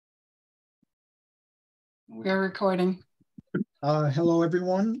We're recording. Hello,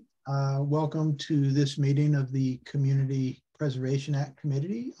 everyone. Welcome to this meeting of the Community Preservation Act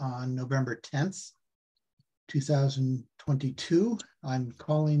Committee on November 10th, 2022. I'm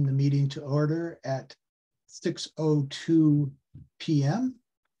calling the meeting to order at 6:02 p.m.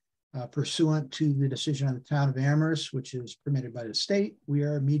 Pursuant to the decision of the town of Amherst, which is permitted by the state, we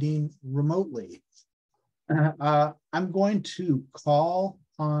are meeting remotely. I'm going to call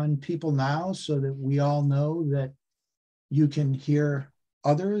on people now so that we all know that you can hear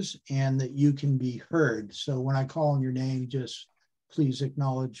others and that you can be heard. So when I call on your name, just please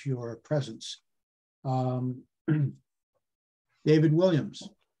acknowledge your presence. David Williams.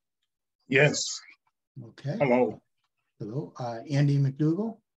 Yes. Okay. Hello. Hello. Andy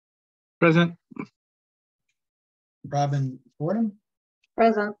McDougall. Present. Robin Fordham.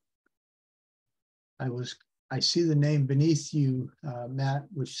 Present. I see the name beneath you, Matt,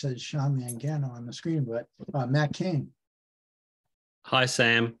 which says Sean Mangano on the screen, but Matt Kane. Hi,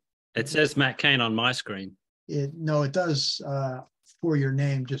 Sam. It says Matt Kane on my screen. No, it does for your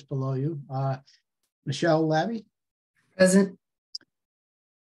name just below you. Michelle Labby. Present.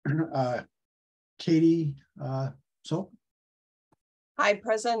 Katie So. Hi,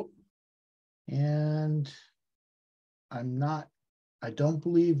 present. And I don't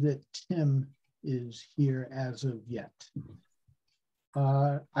believe that Tim is here as of yet.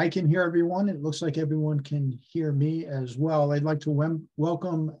 I can hear everyone. It looks like everyone can hear me as well. I'd like to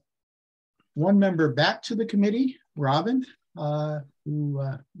welcome one member back to the committee, Robin, who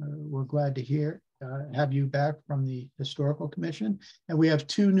we're glad to have you back from the Historical Commission. And we have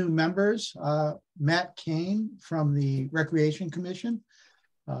two new members, Matt Kane from the Recreation Commission.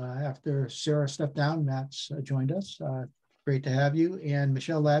 After Sarah stepped down, Matt's joined us. Great to have you. And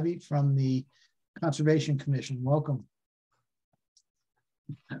Michelle Labby from the Conservation Commission. Welcome.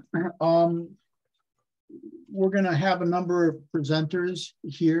 We're going to have a number of presenters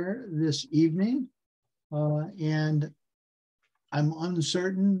here this evening, and I'm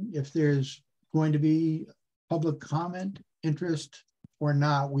uncertain if there's going to be public comment, interest, or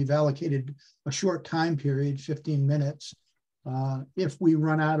not. We've allocated a short time period, 15 minutes. If we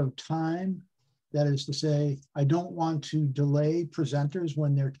run out of time, that is to say, I don't want to delay presenters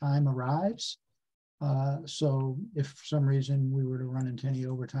when their time arrives. So if for some reason we were to run into any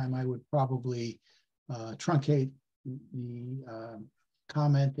overtime, I would probably truncate the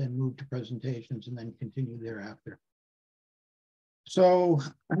comment and move to presentations and then continue thereafter. So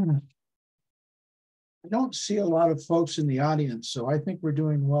I don't see a lot of folks in the audience, so I think we're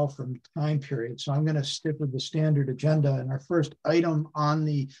doing well from time period. So I'm going to stick with the standard agenda. And our first item on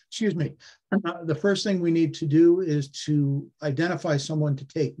the first thing we need to do is to identify someone to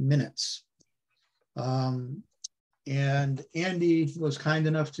take minutes. And Andy was kind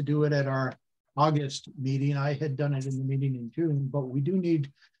enough to do it at our August meeting. I had done it in the meeting in June, but we do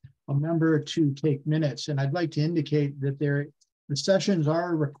need a member to take minutes. And I'd like to indicate that the sessions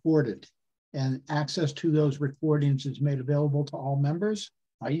are recorded and access to those recordings is made available to all members.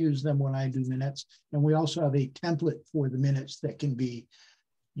 I use them when I do minutes. And we also have a template for the minutes that can be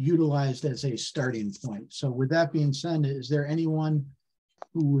utilized as a starting point. So with that being said, is there anyone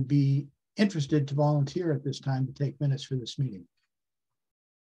who would be interested to volunteer at this time to take minutes for this meeting?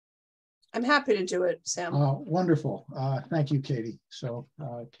 I'm happy to do it, Sam. Wonderful. Thank you, Katie. So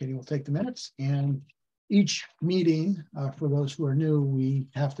Katie will take the minutes, and each meeting, for those who are new, we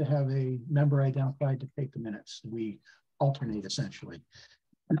have to have a member identified to take the minutes. We alternate essentially.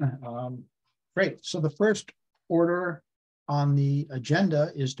 Great. So the first order on the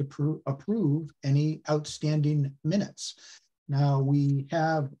agenda is to approve any outstanding minutes. Now we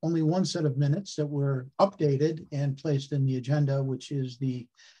have only one set of minutes that were updated and placed in the agenda, which is the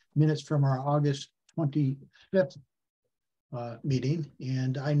minutes from our August 25th meeting.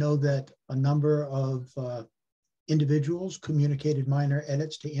 And I know that a number of individuals communicated minor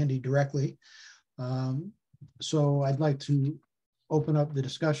edits to Andy directly. So I'd like to open up the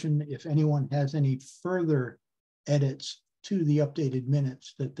discussion if anyone has any further edits to the updated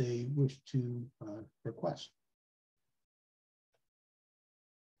minutes that they wish to request.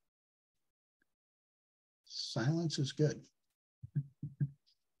 Silence is good.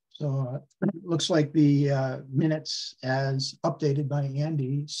 So looks like the minutes as updated by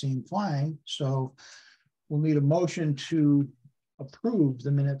Andy seem fine. So we'll need a motion to approve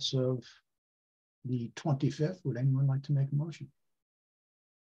the minutes of the 25th. Would anyone like to make a motion?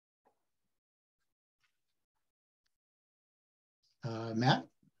 Matt?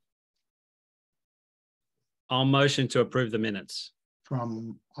 I'll motion to approve the minutes.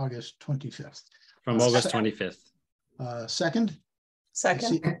 From August 25th. From August 25th. Second?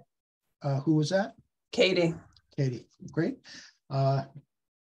 Second. Who was that? Katie. Katie, great.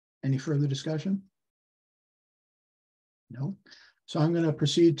 Any further discussion? No. So I'm going to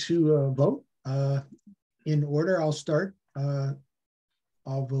proceed to vote. In order, I'll start. I'll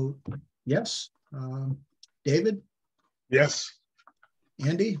vote yes. David? Yes.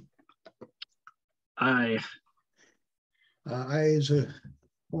 Andy? Aye. Aye is a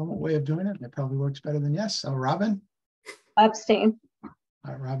formal way of doing it. It probably works better than yes. Robin? Abstain.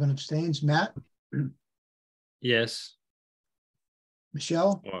 Robin abstains. Matt? Yes.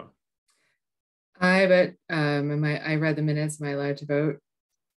 Michelle? Or But I read the minutes. Am I allowed to vote?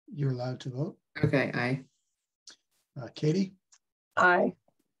 You're allowed to vote. Okay, aye. Katie? Aye.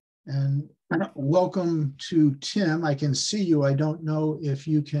 And welcome to Tim. I can see you. I don't know if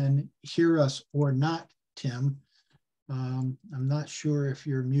you can hear us or not, Tim. I'm not sure if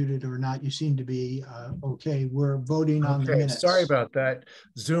you're muted or not. You seem to be okay. We're voting on the minutes. Sorry about that.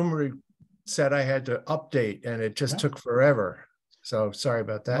 Zoom said I had to update and it just took forever. So sorry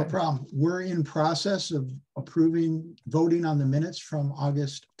about that. No problem. We're in process of voting on the minutes from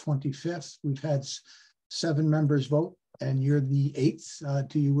August 25th. We've had 7 members vote and you're the 8th.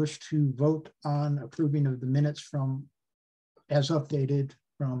 Do you wish to vote on approving of the minutes as updated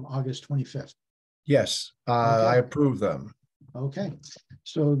from August 25th? Yes, Okay. I approve them. Okay,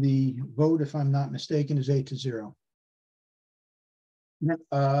 so the vote, if I'm not mistaken, is 8-0.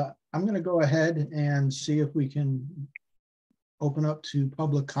 I'm going to go ahead and see if we can open up to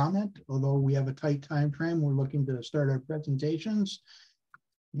public comment. Although we have a tight time frame, we're looking to start our presentations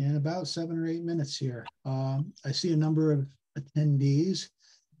in about 7 or 8 minutes here. I see a number of attendees.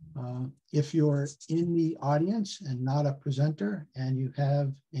 If you're in the audience and not a presenter and you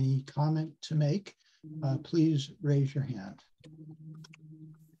have any comment to make, please raise your hand.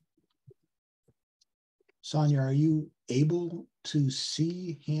 Sonia, are you able to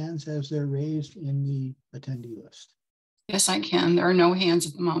see hands as they're raised in the attendee list? Yes, I can. There are no hands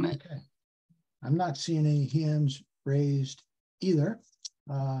at the moment. Okay. I'm not seeing any hands raised either.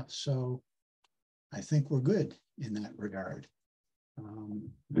 So I think we're good in that regard.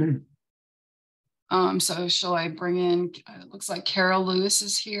 So shall I bring in, it looks like Carol Lewis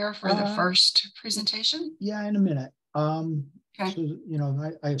is here for the first presentation. Yeah, in a minute. Okay. So, you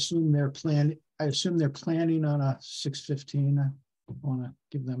know, I assume they're planning on a 6:15. I want to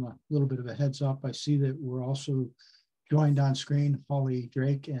give them a little bit of a heads up. I see that we're also joined on screen, Holly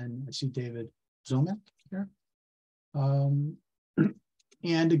Drake, and I see David Zomek here.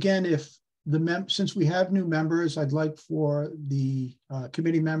 And again, since we have new members, I'd like for the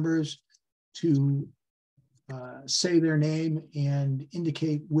committee members to say their name and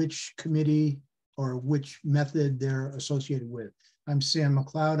indicate which committee or which method they're associated with. I'm Sam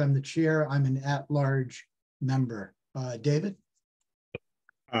McLeod. I'm the chair. I'm an at-large member. David?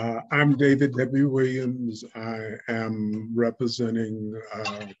 I'm David W. Williams. I am representing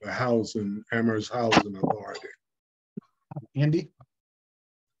the Amherst Housing Authority. Andy?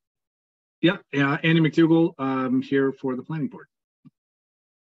 Yep, yeah, Andy McDougall. I'm here for the planning board.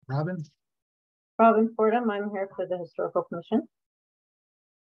 Robin? Robin Fordham. I'm here for the Historical Commission.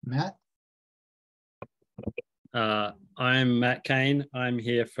 Matt? I'm Matt Kane. I'm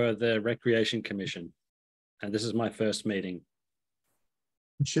here for the Recreation Commission. And this is my first meeting.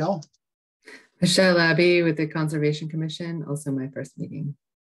 Michelle? Michelle Abbey with the Conservation Commission, also my first meeting.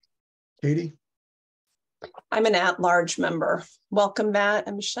 Katie? I'm an at-large member. Welcome, Matt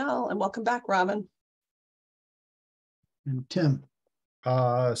and Michelle, and welcome back, Robin. And Tim?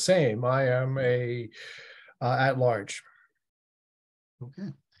 Same. I am a at-large.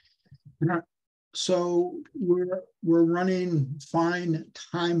 Okay. So we're running fine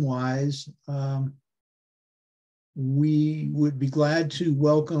time-wise. We would be glad to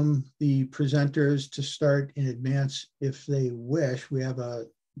welcome the presenters to start in advance if they wish. We have a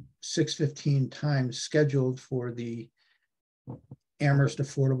 6:15 time scheduled for the Amherst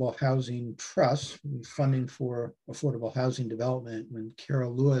Affordable Housing Trust, funding for affordable housing development, when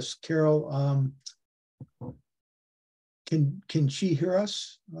Carol Lewis. Carol, can she hear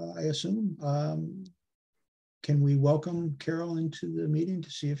us, I assume? Can we welcome Carol into the meeting to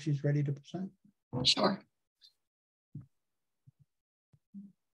see if she's ready to present? Sure.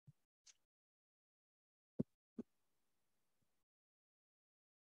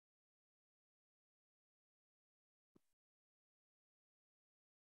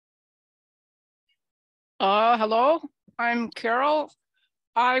 Hello, I'm Carol.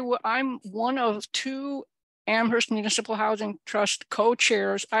 I'm one of 2 Amherst Municipal Housing Trust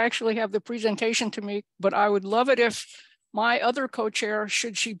co-chairs. I actually have the presentation to make, but I would love it if my other co-chair,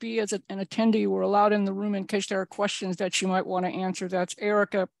 should she be as an attendee, were allowed in the room in case there are questions that she might want to answer. That's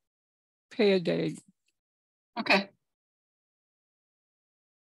Erica Payday. Okay.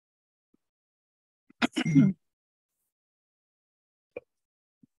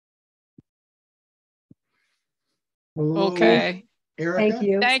 Hello, Okay.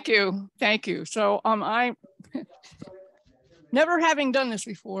 Erica. Thank you. Thank you. So I never having done this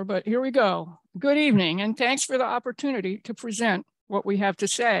before, but here we go. Good evening, and thanks for the opportunity to present what we have to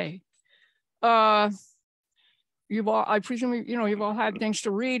say. I presume, you've all had things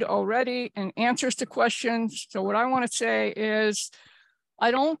to read already and answers to questions. So what I want to say is,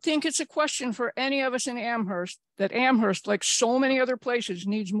 I don't think it's a question for any of us in Amherst that Amherst, like so many other places,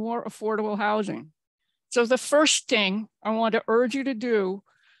 needs more affordable housing. So the first thing I want to urge you to do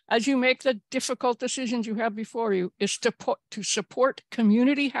as you make the difficult decisions you have before you is to support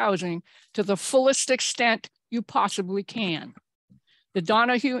community housing to the fullest extent you possibly can. The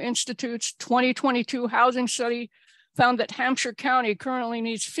Donahue Institute's 2022 housing study found that Hampshire County currently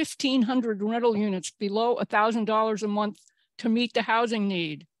needs 1,500 rental units below $1,000 a month to meet the housing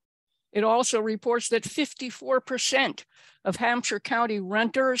need. It also reports that 54% of Hampshire County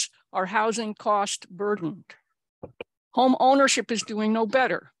renters are housing cost burdened. Home ownership is doing no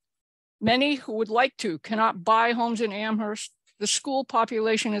better. Many who would like to cannot buy homes in Amherst. The school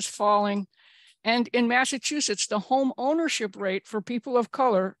population is falling. And in Massachusetts, the home ownership rate for people of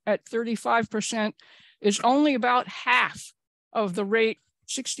color at 35% is only about half of the rate,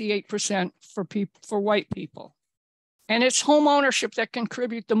 68% for white people. And it's home ownership that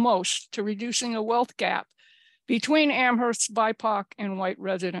contribute the most to reducing the wealth gap between Amherst's BIPOC and white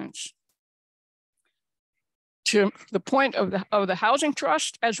residents. To the point of the Housing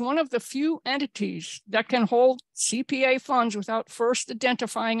Trust, as one of the few entities that can hold CPA funds without first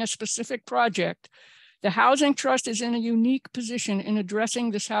identifying a specific project, the Housing Trust is in a unique position in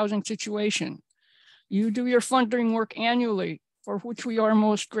addressing this housing situation. You do your funding work annually, for which we are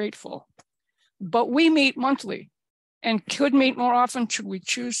most grateful. But we meet monthly and could meet more often should we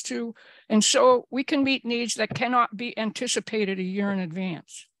choose to. And so we can meet needs that cannot be anticipated a year in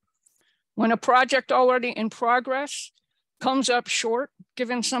advance. When a project already in progress comes up short,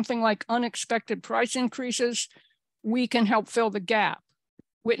 given something like unexpected price increases, we can help fill the gap.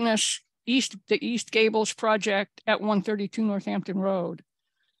 Witness the East Gables project at 132 Northampton Road.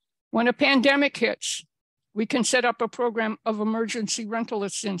 When a pandemic hits, we can set up a program of emergency rental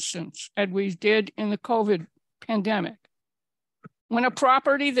assistance, as we did in the COVID pandemic. When a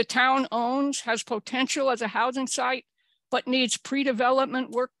property the town owns has potential as a housing site, but needs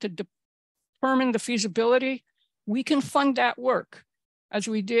pre-development work to determine the feasibility, we can fund that work, as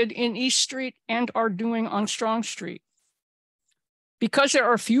we did in East Street and are doing on Strong Street. Because there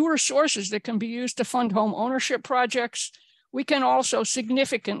are fewer sources that can be used to fund home ownership projects, we can also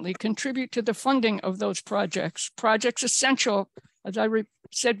significantly contribute to the funding of those projects essential, as I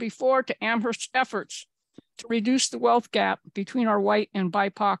said before, to Amherst's efforts to reduce the wealth gap between our white and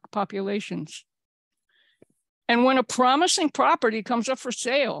BIPOC populations. And when a promising property comes up for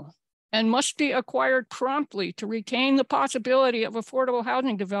sale and must be acquired promptly to retain the possibility of affordable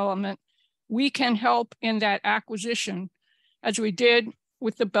housing development, we can help in that acquisition, as we did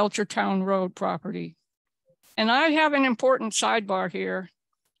with the Belchertown Road property. And I have an important sidebar here.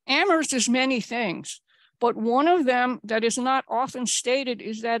 Amherst is many things, but one of them that is not often stated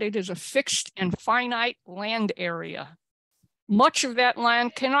is that it is a fixed and finite land area. Much of that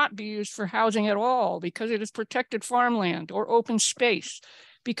land cannot be used for housing at all because it is protected farmland or open space,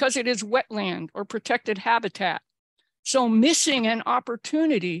 because it is wetland or protected habitat. So missing an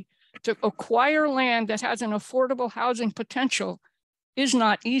opportunity to acquire land that has an affordable housing potential is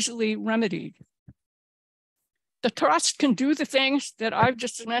not easily remedied. The trust can do the things that I've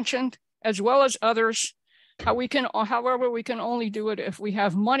just mentioned, as well as others. However, we can only do it if we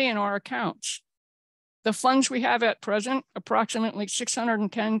have money in our accounts. The funds we have at present, approximately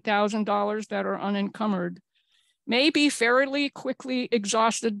 $610,000 that are unencumbered, may be fairly quickly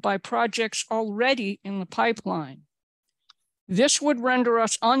exhausted by projects already in the pipeline. This would render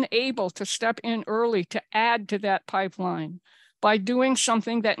us unable to step in early to add to that pipeline by doing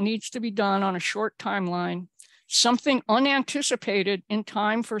something that needs to be done on a short timeline, something unanticipated in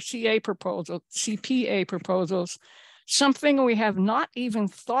time for CPA proposals, something we have not even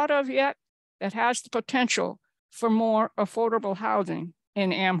thought of yet that has the potential for more affordable housing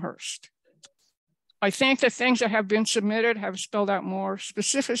in Amherst. I think the things that have been submitted have spelled out more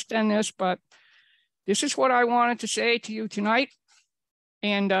specifics than this, but this is what I wanted to say to you tonight.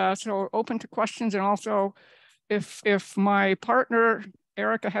 And so we're open to questions. And also, if my partner,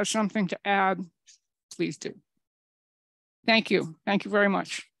 Erica, has something to add, please do. Thank you. Thank you very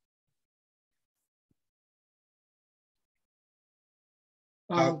much.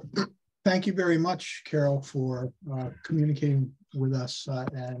 Thank thank you very much, Carol, for communicating with us,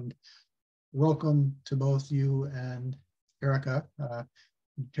 and welcome to both you and Erica.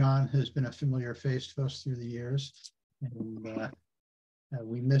 John has been a familiar face to us through the years, and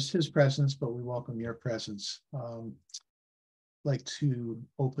we miss his presence, but we welcome your presence. I'd like to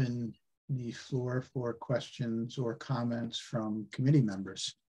open the floor for questions or comments from committee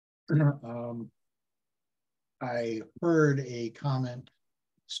members. I heard a comment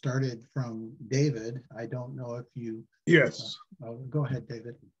started from David. I don't know if you. Yes. Go ahead,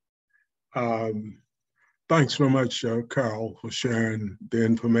 David. Thanks very much, Carol, for sharing the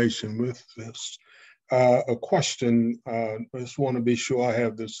information with us. A question, I just want to be sure I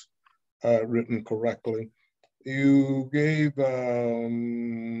have this written correctly. You gave,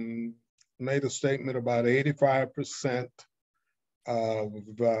 made a statement about 85% of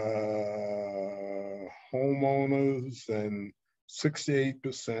homeowners and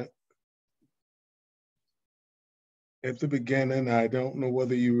 68% at the beginning. I don't know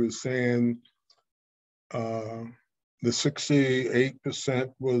whether you were saying the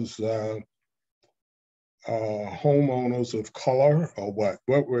 68% was homeowners of color, or what?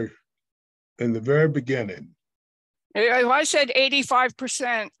 What were in the very beginning? If I said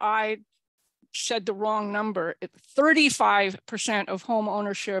 85%, I said the wrong number. 35% of home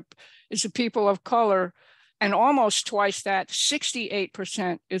ownership is the people of color, and almost twice that,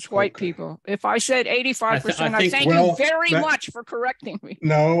 68% is white people. If I said 85%, I thank you very much for correcting me.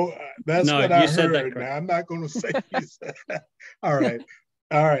 No, that's what I said heard. Now, I'm not going to say you said that. All right.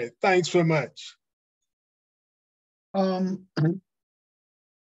 All right. Thanks so much. I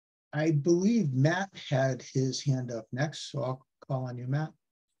believe Matt had his hand up next, so I'll call on you, Matt.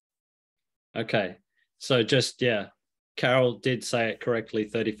 Okay, so just, yeah, Carol did say it correctly,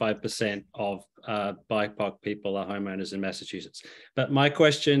 35% of BIPOC people are homeowners in Massachusetts. But my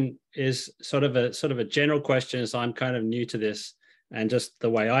question is sort of a general question, as I'm kind of new to this and just the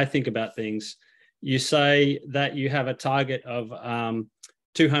way I think about things. You say that you have a target of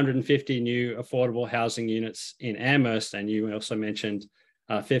 250 new affordable housing units in Amherst, and you also mentioned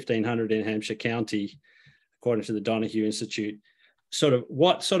 1,500 in Hampshire County, according to the Donahue Institute.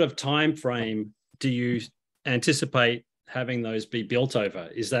 What sort of time frame do you anticipate having those be built over?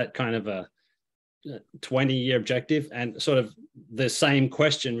 Is that kind of a 20-year objective? And sort of the same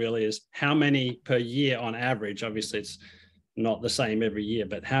question really is, how many per year on average? Obviously, it's not the same every year,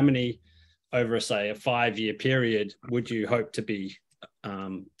 but how many over, say, a 5-year period would you hope to be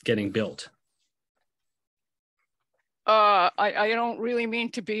getting built? I don't really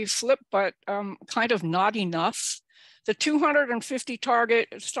mean to be flip, but kind of not enough. The 250 target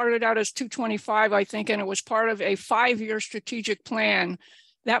started out as 225, I think, and it was part of a 5-year strategic plan.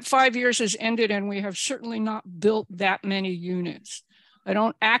 That 5 years has ended, and we have certainly not built that many units. I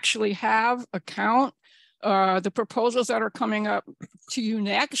don't actually have a count. The proposals that are coming up to you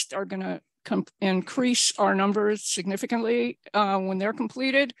next are going to increase our numbers significantly when they're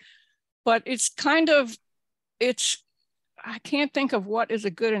completed. But it's kind of, I can't think of what is a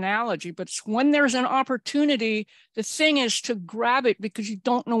good analogy, but it's when there's an opportunity, the thing is to grab it because you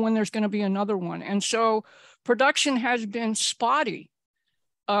don't know when there's going to be another one. And so production has been spotty.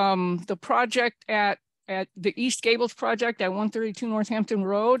 The project at the East Gables project at 132 Northampton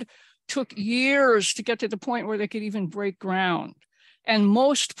Road took years to get to the point where they could even break ground. And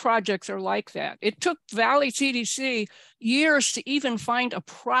most projects are like that. It took Valley CDC years to even find a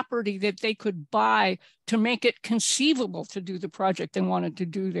property that they could buy to make it conceivable to do the project they wanted to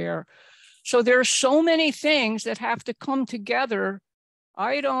do there. So there's so many things that have to come together.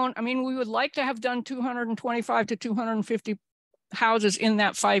 I mean, we would like to have done 225 to 250 houses in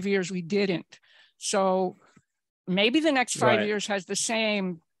that 5 years. We didn't. So maybe the next 5 years has the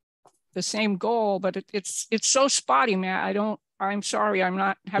same goal, but it's so spotty, Matt. I'm sorry, I'm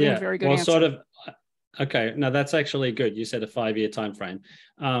not having a very good answer. Okay, no, that's actually good. You said a 5-year time frame.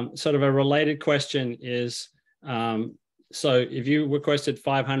 Sort of a related question is, so if you requested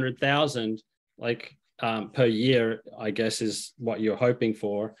 500,000, like per year, I guess is what you're hoping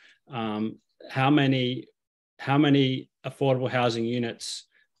for. How many affordable housing units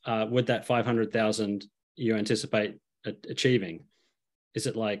would that 500,000 you anticipate achieving? Is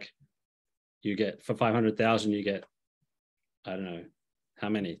it like you get, for 500,000, you get, I don't know, how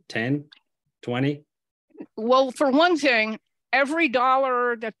many, 10, 20? Well, for one thing, every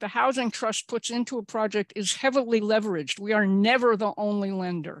dollar that the Housing Trust puts into a project is heavily leveraged. We are never the only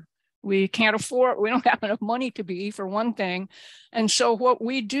lender. We can't afford, we don't have enough money to be, for one thing. And so what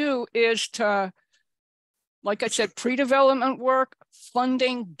we do is to, like I said, pre-development work,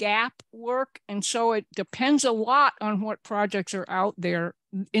 funding gap work. And so it depends a lot on what projects are out there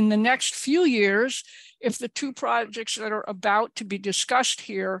in the next few years, if the two projects that are about to be discussed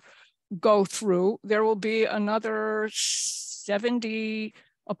here go through, there will be another 70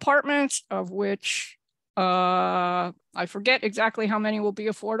 apartments, of which I forget exactly how many will be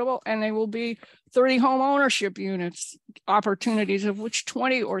affordable, and they will be 30 home ownership units opportunities, of which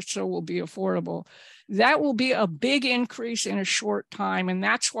 20 or so will be affordable. That will be a big increase in a short time. And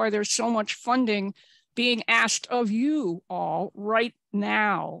that's why there's so much funding being asked of you all right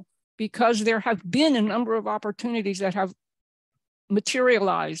now, because there have been a number of opportunities that have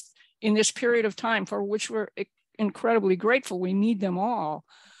materialized in this period of time, for which we're incredibly grateful. We need them all.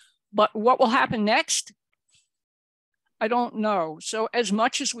 But what will happen next? I don't know. So as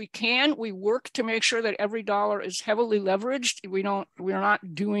much as we can, we work to make sure that every dollar is heavily leveraged. We're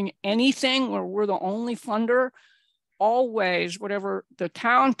not doing anything where we're the only funder. Always, whatever the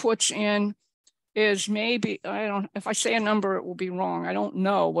town puts in is maybe, if I say a number, it will be wrong. I don't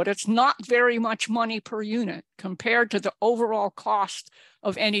know, but it's not very much money per unit compared to the overall cost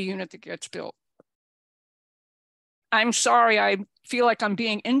of any unit that gets built. I'm sorry, I feel like I'm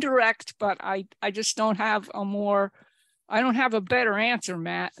being indirect, but I just don't have I don't have a better answer,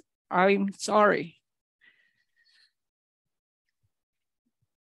 Matt. I'm sorry.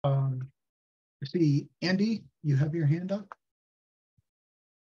 I see, Andy, you have your hand up?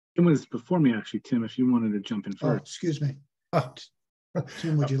 It was before me, actually, Tim, if you wanted to jump in Oh, first. excuse me. Oh.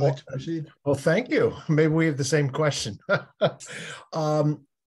 Tim, would you like to proceed? Well, thank you. Maybe we have the same question.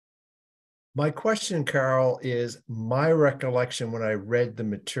 My question, Carol, is my recollection when I read the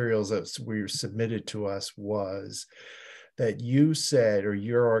materials that were submitted to us was that you said, or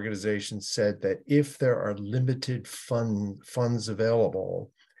your organization said, that if there are limited funds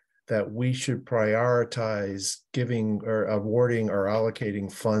available, that we should prioritize giving or awarding or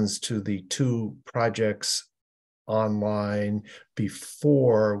allocating funds to the two projects online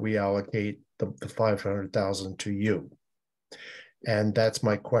before we allocate the 500,000 to you. And that's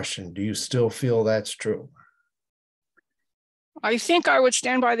my question. Do you still feel that's true? I think I would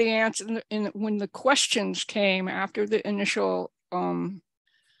stand by the answer when the questions came after the initial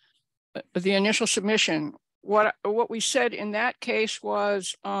submission. What we said in that case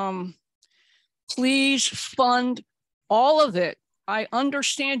was, please fund all of it. I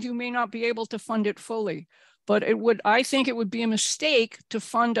understand you may not be able to fund it fully, but I think it would be a mistake to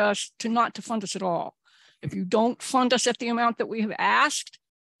not to fund us at all. If you don't fund us at the amount that we have asked,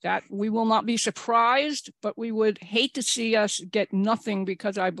 that we will not be surprised, but we would hate to see us get nothing,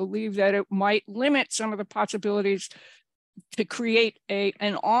 because I believe that it might limit some of the possibilities to create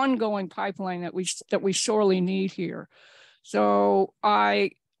an ongoing pipeline that we sorely need here. So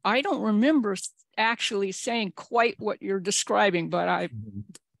I don't remember actually saying quite what you're describing, but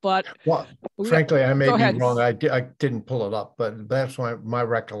well, frankly, I may be wrong. I didn't pull it up, but that's my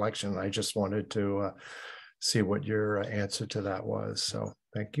recollection. I just wanted to see what your answer to that was. So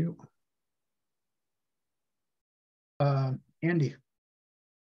thank you. Andy.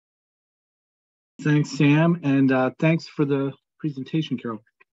 Thanks, Sam, and thanks for the presentation, Carol.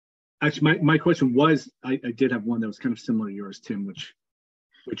 Actually, my question was, I did have one that was kind of similar to yours, Tim,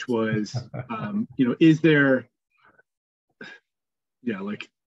 which was, is there,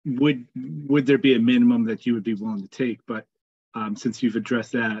 would there be a minimum that you would be willing to take? But since you've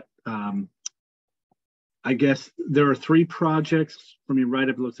addressed that, I guess there are three projects from your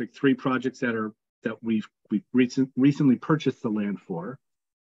write-up. It looks like three projects that we've recently purchased the land for.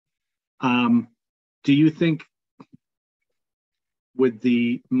 Do you think would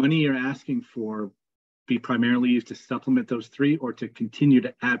the money you're asking for be primarily used to supplement those three, or to continue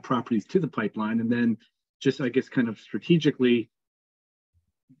to add properties to the pipeline? And then just, I guess, kind of strategically,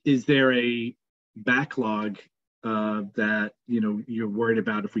 is there a backlog that you're worried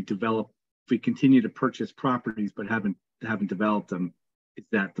about if we continue to purchase properties but haven't developed them? Is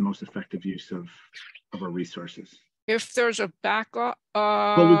that the most effective use of our resources? If there's a backlog,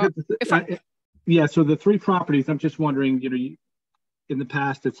 so the three properties, I'm just wondering, in the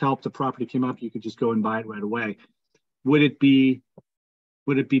past it's helped, a property came up, you could just go and buy it right away. Would it be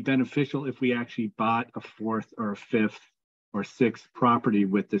beneficial if we actually bought a fourth or a fifth or sixth property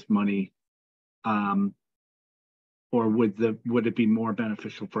with this money? Or would it be more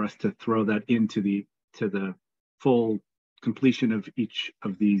beneficial for us to throw that into the full completion of each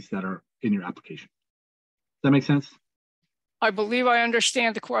of these that are in your application? Does that make sense? I believe I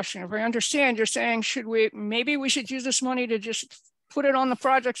understand the question. If I understand, you're saying, maybe we should use this money to just put it on the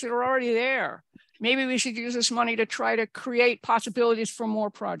projects that are already there. Maybe we should use this money to try to create possibilities for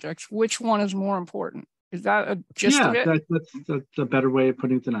more projects. Which one is more important? Is that a gist of it? That's a better way of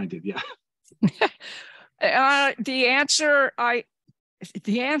putting it than I did. Yeah. The answer,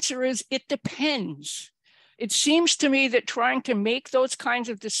 the answer is it depends. It seems to me that trying to make those kinds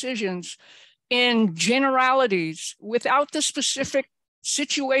of decisions in generalities without the specific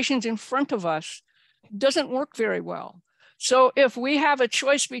situations in front of us doesn't work very well. So if we have a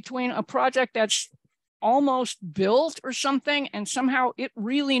choice between a project that's almost built or something, and somehow it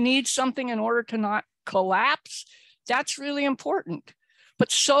really needs something in order to not collapse, that's really important.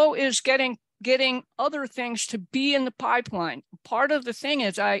 But so is getting other things to be in the pipeline. Part of the thing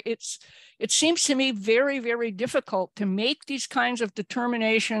is it seems to me very, very difficult to make these kinds of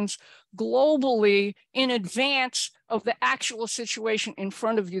determinations globally in advance of the actual situation in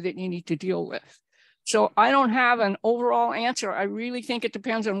front of you that you need to deal with. So I don't have an overall answer. I really think it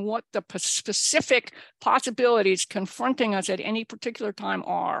depends on what the specific possibilities confronting us at any particular time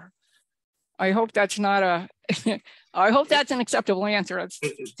are. I hope that's not I hope that's an acceptable answer. It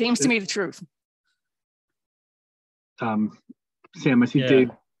seems to me the truth. Sam, I see Dave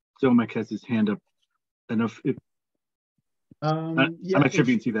Zomek has his hand up. I'm not sure if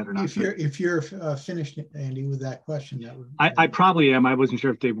you can see that or not. If you're finished, Andy, with that question, that would. I probably am. I wasn't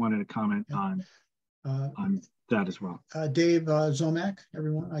sure if Dave wanted to comment on that as well. Dave Zomek,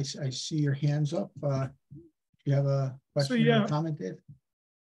 everyone, I see your hands up. Do you have a question or a comment, Dave?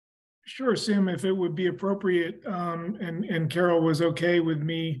 Sure, Sam, if it would be appropriate, and Carol was okay with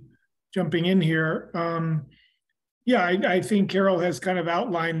me jumping in here. I think Carol has kind of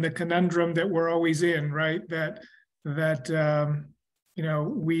outlined the conundrum that we're always in, right? That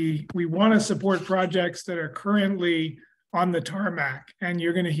we want to support projects that are currently on the tarmac, and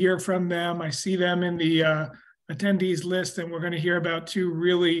you're going to hear from them. I see them in the attendees list, and we're going to hear about two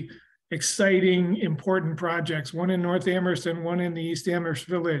really exciting, important projects, one in North Amherst and one in the East Amherst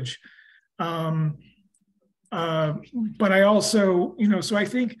Village. But I also, so I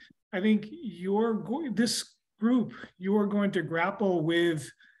think this group, you're going to grapple with,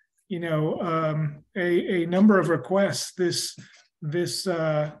 a number of requests this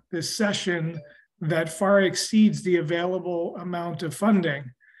session that far exceeds the available amount of funding,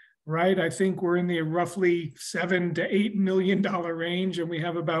 right? I think we're in the roughly $7 to $8 million range, and we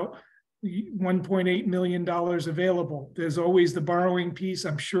have about $1.8 million available. There's always the borrowing piece.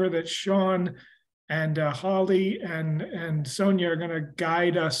 I'm sure that Sean and Holly and Sonia are going to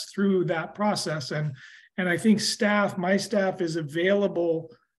guide us through that process. And I think my staff is available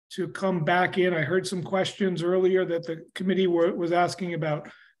to come back in. I heard some questions earlier that the committee was asking about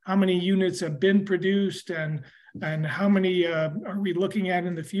how many units have been produced and how many are we looking at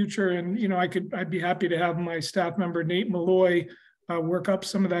in the future. And, I'd be happy to have my staff member, Nate Malloy, work up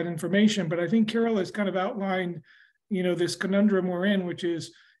some of that information. But I think Carol has kind of outlined, this conundrum we're in, which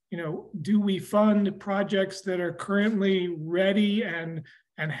is, do we fund projects that are currently ready and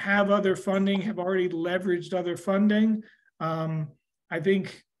have other funding, have already leveraged other funding? I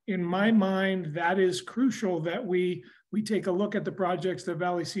think in my mind, that is crucial that we take a look at the projects that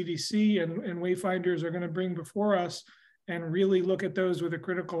Valley CDC and Wayfinders are going to bring before us and really look at those with a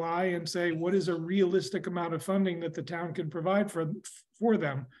critical eye and say, what is a realistic amount of funding that the town can provide for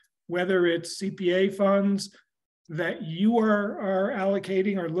them, whether it's CPA funds that you are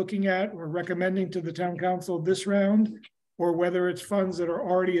allocating or looking at or recommending to the town council this round, or whether it's funds that are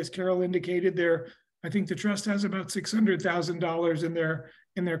already, as Carol indicated, I think the trust has about $600,000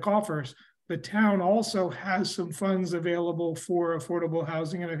 in their coffers. The town also has some funds available for affordable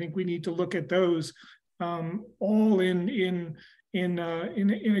housing, and I think we need to look at those all in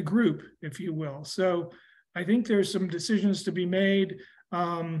a group, if you will. So I think there's some decisions to be made.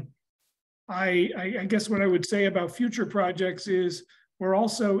 I guess what I would say about future projects is we're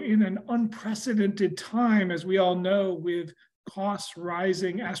also in an unprecedented time, as we all know, with costs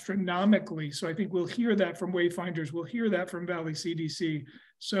rising astronomically. So I think we'll hear that from Wayfinders, we'll hear that from Valley CDC.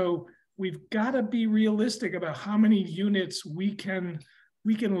 So we've got to be realistic about how many units we can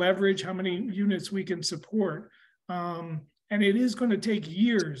leverage, how many units we can support. And it is going to take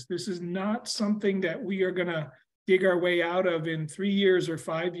years. This is not something that we are going to dig our way out of in 3 years or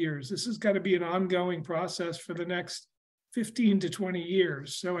 5 years. This has got to be an ongoing process for the next 15 to 20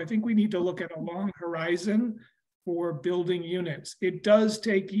 years. So I think we need to look at a long horizon for building units. It does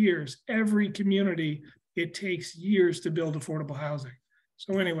take years. Every community, it takes years to build affordable housing.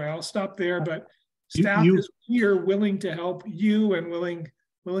 So anyway, I'll stop there, but staff is here willing to help you and willing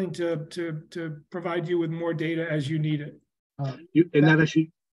to provide you with more data as you need it.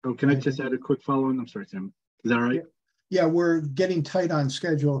 Can I just add a quick follow-on? I'm sorry, Tim. Is that all right? Yeah, we're getting tight on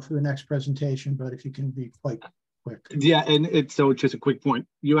schedule for the next presentation, but if you can be quite quick. Yeah, and it's just a quick point.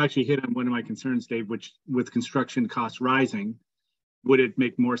 You actually hit on one of my concerns, Dave, which with construction costs rising, would it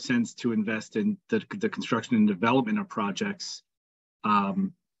make more sense to invest in the construction and development of projects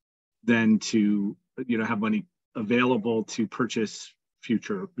than to, have money available to purchase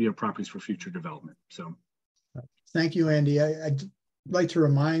future, properties for future development. So. Thank you, Andy. I'd like to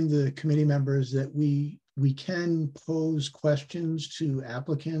remind the committee members that we can pose questions to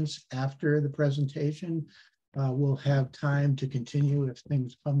applicants after the presentation. We'll have time to continue if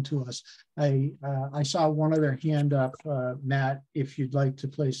things come to us. I saw one other hand up, Matt. If you'd like to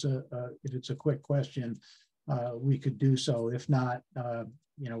place if it's a quick question, we could do so. If not,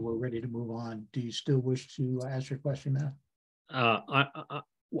 we're ready to move on. Do you still wish to ask your question, Matt?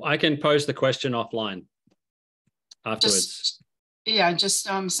 I can pose the question offline afterwards. Just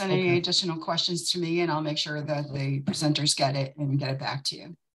send any additional questions to me, and I'll make sure that the presenters get it and get it back to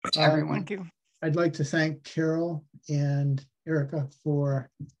you, to everyone. Thank you. I'd like to thank Carol and Erica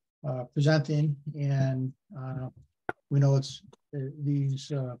for presenting, and we know it's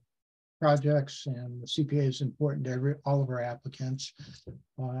these projects and the CPA is important to all of our applicants,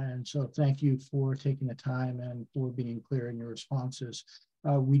 and so thank you for taking the time and for being clear in your responses.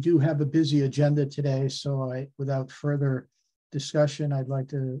 We do have a busy agenda today, so without further discussion, I'd like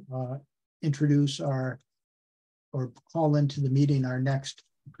to introduce or call into the meeting our next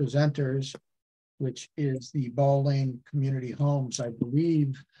presenters, which is the Ball Lane Community Homes. I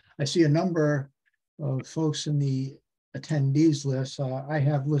believe I see a number of folks in the attendees list. I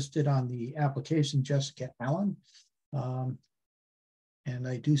have listed on the application Jessica Allen, and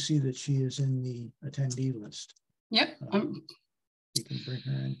I do see that she is in the attendee list. Yep. You can bring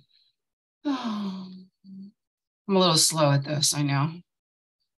her in. I'm a little slow at this, I know.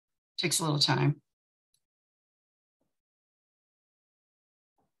 Takes a little time.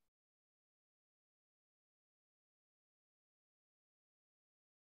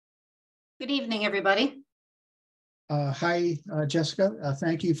 Good evening, everybody. Hi, Jessica.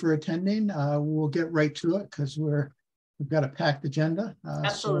 Thank you for attending. We'll get right to it because we've got a packed agenda.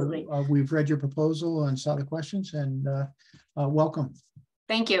 Absolutely. So, we've read your proposal and saw the questions, and welcome.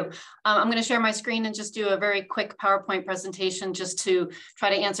 Thank you. I'm going to share my screen and just do a very quick PowerPoint presentation just to try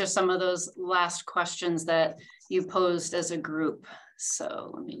to answer some of those last questions that you posed as a group.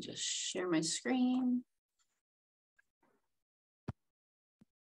 So let me just share my screen.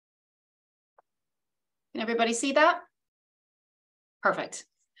 Can everybody see that? Perfect.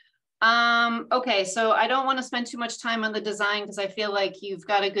 Okay, so I don't want to spend too much time on the design because I feel like you've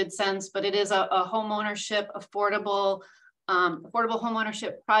got a good sense, but it is a home ownership, affordable home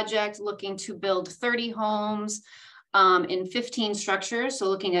ownership project looking to build 30 homes in 15 structures. So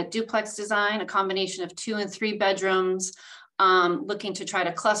looking at duplex design, a combination of 2 and 3 bedrooms, looking to try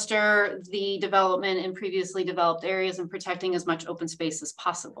to cluster the development in previously developed areas and protecting as much open space as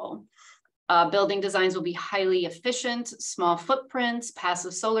possible. Building designs will be highly efficient, small footprints,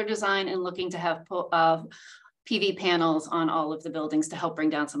 passive solar design, and looking to have PV panels on all of the buildings to help bring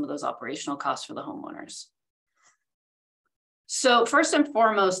down some of those operational costs for the homeowners. So first and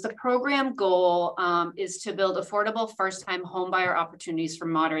foremost, the program goal is to build affordable first-time homebuyer opportunities for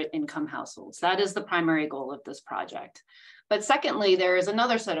moderate income households. That is the primary goal of this project. But secondly, there is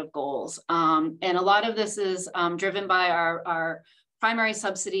another set of goals. And a lot of this is driven by our primary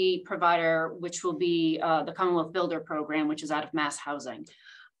subsidy provider, which will be the Commonwealth Builder Program, which is out of Mass Housing.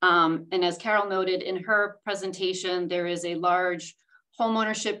 And as Carol noted in her presentation, there is a large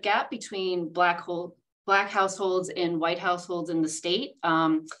homeownership gap between Black households and white households in the state.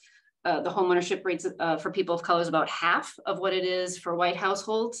 The homeownership rates for people of color is about half of what it is for white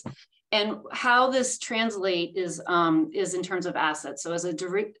households. And how this translates is in terms of assets. So as a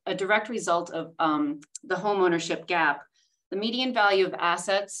direct result of the homeownership gap, the median value of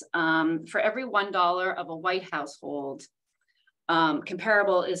assets for every $1 of a white household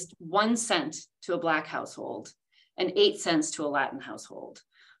comparable is 1 cent to a Black household and 8 cents to a Latin household.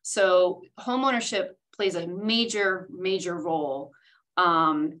 So homeownership plays a major role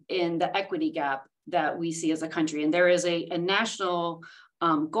in the equity gap that we see as a country. And there is a national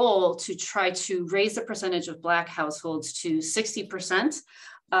goal to try to raise the percentage of Black households to 60%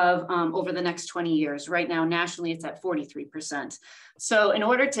 of over the next 20 years. Right now, nationally, it's at 43%. So in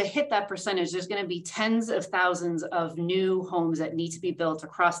order to hit that percentage, there's going to be tens of thousands of new homes that need to be built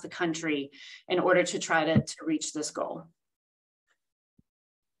across the country in order to try to reach this goal.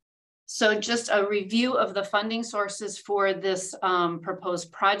 So just a review of the funding sources for this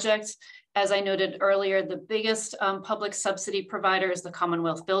proposed project. As I noted earlier, the biggest public subsidy provider is the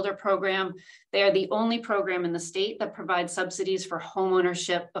Commonwealth Builder Program. They are the only program in the state that provides subsidies for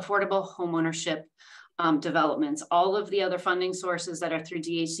homeownership, affordable homeownership developments. All of the other funding sources that are through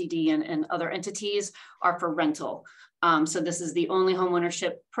DHCD and other entities are for rental. So this is the only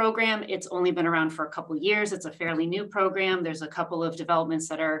homeownership program. It's only been around for a couple of years. It's a fairly new program. There's a couple of developments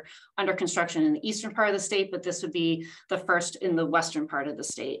that are under construction in the eastern part of the state, but this would be the first in the western part of the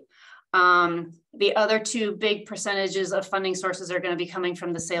state. The other two big percentages of funding sources are going to be coming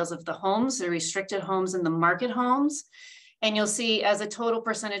from the sales of the homes, the restricted homes and the market homes. And you'll see as a total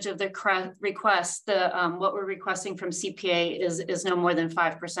percentage of the request, what we're requesting from CPA is no more than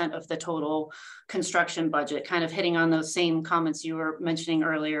 5% of the total construction budget, kind of hitting on those same comments you were mentioning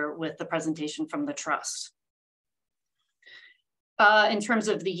earlier with the presentation from the trust. In terms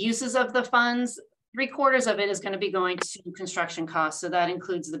of the uses of the funds, 3/4 of it is going to be going to construction costs. So that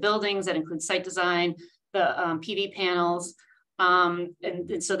includes the buildings, that includes site design, the PV panels.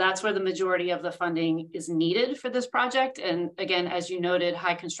 And so that's where the majority of the funding is needed for this project. And again, as you noted,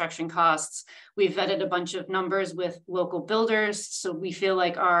 high construction costs. We've vetted a bunch of numbers with local builders. So we feel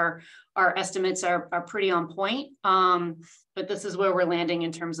like our estimates are pretty on point. But this is where we're landing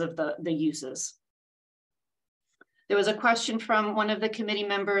in terms of the uses. There was a question from one of the committee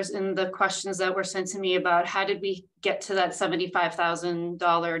members in the questions that were sent to me about how did we get to that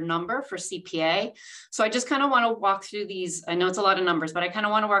 $75,000 number for CPA. So I just kind of want to walk through these. I know it's a lot of numbers, but I kind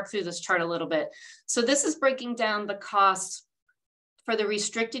of want to walk through this chart a little bit. So this is breaking down the cost for the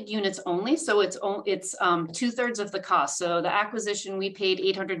restricted units only. So it's 2/3 of the cost. So the acquisition, we paid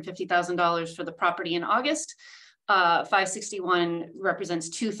 $850,000 for the property in August. 561 represents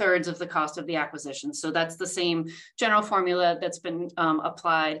 2/3 of the cost of the acquisition. So that's the same general formula that's been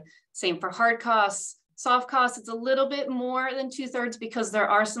applied. Same for hard costs. Soft costs, it's a little bit more than 2/3 because there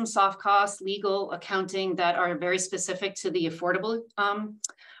are some soft costs, legal, accounting, that are very specific to the affordable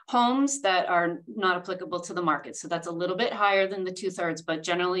homes that are not applicable to the market. So that's a little bit higher than the 2/3, but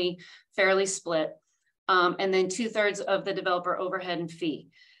generally fairly split. And then 2/3 of the developer overhead and fee.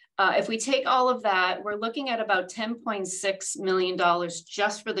 If we take all of that, we're looking at about $10.6 million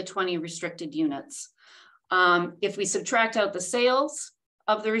just for the 20 restricted units. If we subtract out the sales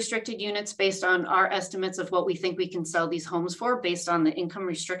of the restricted units based on our estimates of what we think we can sell these homes for based on the income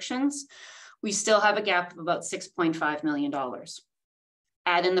restrictions, we still have a gap of about $6.5 million.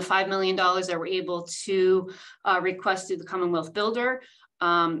 Add in the $5 million that we're able to request through the Commonwealth Builder.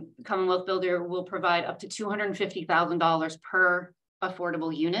 Commonwealth Builder will provide up to $250,000 per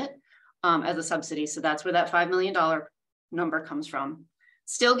affordable unit as a subsidy. So that's where that $5 million number comes from.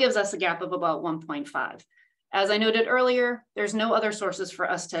 Still gives us a gap of about 1.5. As I noted earlier, there's no other sources for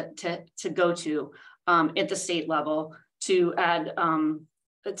us to go to at the state level to add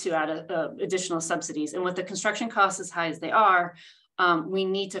additional subsidies. And with the construction costs as high as they are, we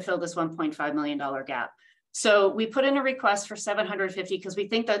need to fill this $1.5 million gap. So we put in a request for $750 because we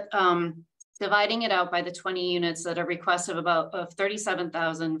think that dividing it out by the 20 units at a request of about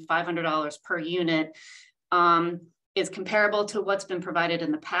 $37,500 per unit is comparable to what's been provided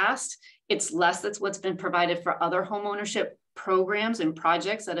in the past. It's less than what's been provided for other homeownership programs and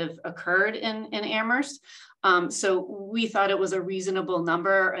projects that have occurred in Amherst. So we thought it was a reasonable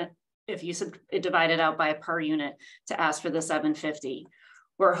number if you divide it out by a per unit to ask for the $750.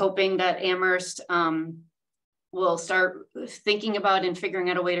 We're hoping that Amherst we'll start thinking about and figuring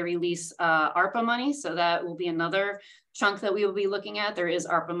out a way to release ARPA money. So that will be another chunk that we will be looking at. There is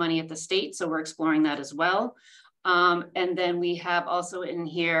ARPA money at the state, so we're exploring that as well. And then we have also in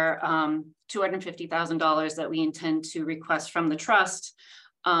here $250,000 that we intend to request from the trust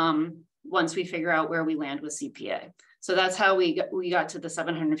once we figure out where we land with CPA. So that's how we got to the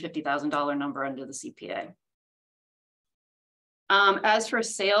 $750,000 number under the CPA. As for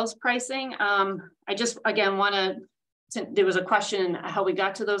sales pricing, I just, again, there was a question how we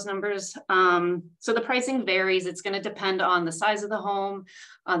got to those numbers. So the pricing varies. It's going to depend on the size of the home,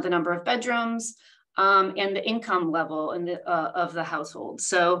 on the number of bedrooms, and the income level of the household.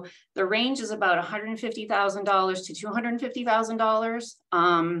 So the range is about $150,000 to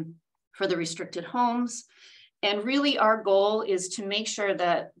 $250,000 for the restricted homes. And really our goal is to make sure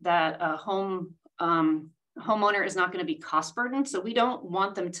that a homeowner is not going to be cost burdened. So we don't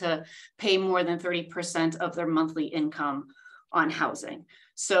want them to pay more than 30% of their monthly income on housing.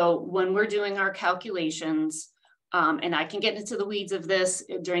 So when we're doing our calculations, and I can get into the weeds of this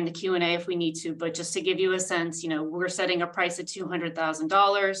during the Q&A if we need to, but just to give you a sense, we're setting a price at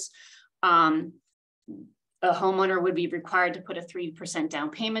 $200,000. A homeowner would be required to put a 3% down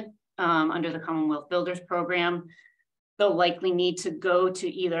payment under the Commonwealth Builders Program. They'll likely need to go to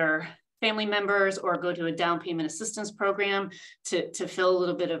either family members or go to a down payment assistance program to fill a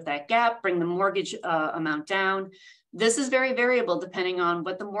little bit of that gap, bring the mortgage amount down. This is very variable depending on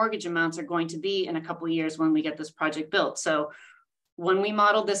what the mortgage amounts are going to be in a couple of years when we get this project built. So when we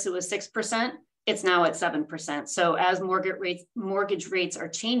modeled this, it was 6%. it's now at 7%. So as mortgage rates are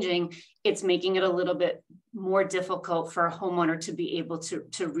changing, it's making it a little bit more difficult for a homeowner to be able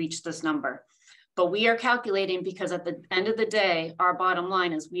to reach this number. But we are calculating because at the end of the day, our bottom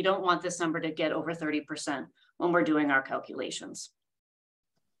line is we don't want this number to get over 30% when we're doing our calculations.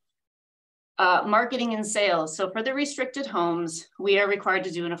 Marketing and sales. So for the restricted homes, we are required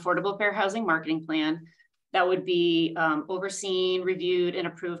to do an affordable fair housing marketing plan that would be overseen, reviewed, and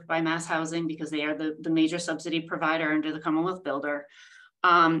approved by Mass Housing because they are the major subsidy provider under the Commonwealth Builder.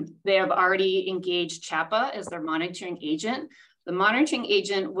 They have already engaged CHAPA as their monitoring agent. The monitoring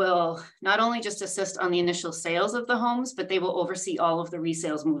agent will not only just assist on the initial sales of the homes, but they will oversee all of the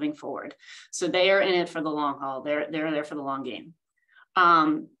resales moving forward. So they are in it for the long haul. They're there for the long game.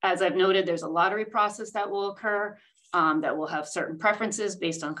 As I've noted, there's a lottery process that will occur that will have certain preferences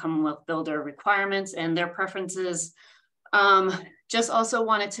based on Commonwealth Builder requirements and their preferences. Just also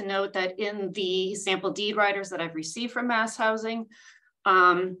wanted to note that in the sample deed writers that I've received from Mass Housing,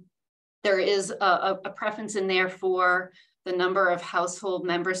 there is a preference in there for the number of household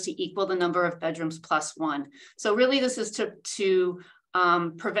members to equal the number of bedrooms plus one. So really this is to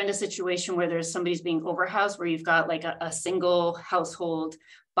prevent a situation where there's somebody's being overhoused, where you've got like a single household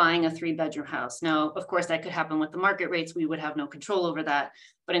buying a 3-bedroom house. Now, of course, that could happen with the market rates. We would have no control over that.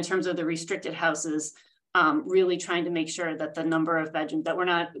 But in terms of the restricted houses, really trying to make sure that the number of bedrooms,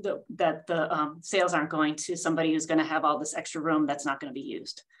 that the sales aren't going to somebody who's going to have all this extra room that's not going to be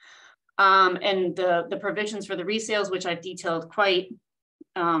used. And the provisions for the resales, which I've detailed quite,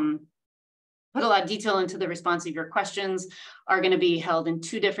 put a lot of detail into the response of your questions, are going to be held in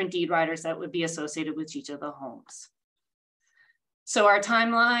 2 different deed writers that would be associated with each of the homes. So our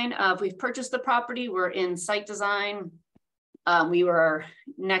timeline, if we've purchased the property, we're in site design. We were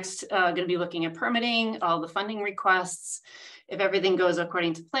next going to be looking at permitting, all the funding requests. If everything goes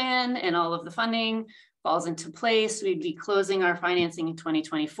according to plan and all of the funding falls into place, we'd be closing our financing in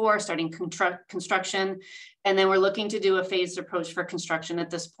 2024, starting construction. And then we're looking to do a phased approach for construction at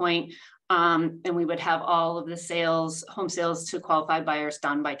this point. And we would have all of the sales, home sales to qualified buyers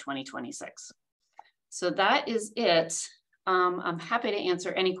done by 2026. So that is it. I'm happy to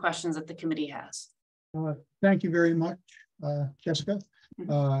answer any questions that the committee has. Thank you very much, Jessica.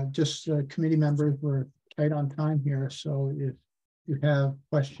 Just committee members, we're tight on time here. So if you have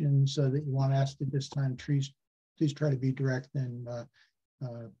questions that you want asked at this time, please try to be direct and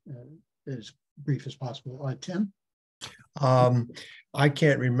as brief as possible. Tim? I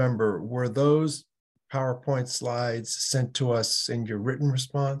can't remember. Were those PowerPoint slides sent to us in your written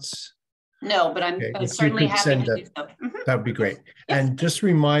response? No, but I'm certainly happy to do so. That would be great. Yes. And just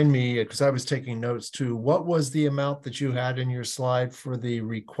remind me, because I was taking notes too, what was the amount that you had in your slide for the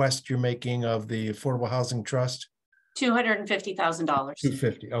request you're making of the Affordable Housing Trust? $250,000.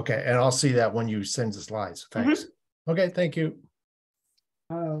 $250,000. Okay, and I'll see that when you send the slides. Thanks. Okay, thank you.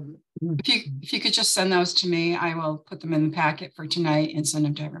 If you could just send those to me, I will put them in the packet for tonight and send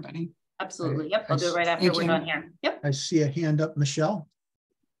them to everybody. Absolutely. Yep, I'll do it right after we're done here. Yep. I see a hand up, Michelle.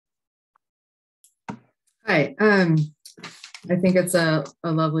 Hi. I think it's a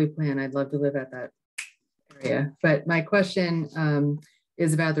lovely plan. I'd love to live at that area. But my question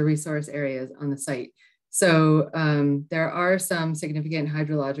is about the resource areas on the site. So there are some significant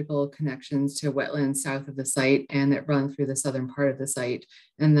hydrological connections to wetlands south of the site and that run through the southern part of the site.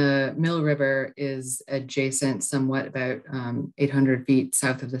 And the Mill River is adjacent somewhat about 800 feet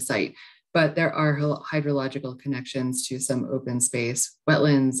south of the site. But there are hydrological connections to some open space,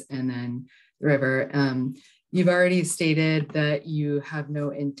 wetlands, and then the river. You've already stated that you have no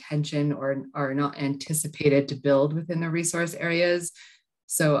intention or are not anticipated to build within the resource areas.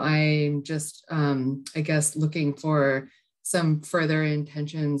 So I'm just, I guess, looking for some further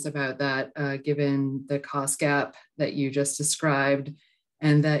intentions about that, given the cost gap that you just described,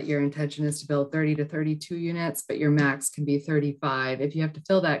 and that your intention is to build 30 to 32 units, but your max can be 35. If you have to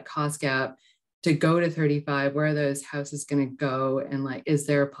fill that cost gap to go to 35, where are those houses going to go? And like, is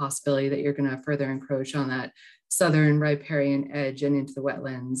there a possibility that you're going to further encroach on that southern riparian edge and into the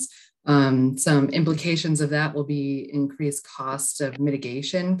wetlands? Some implications of that will be increased cost of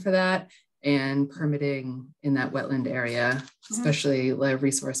mitigation for that and permitting in that wetland area, especially like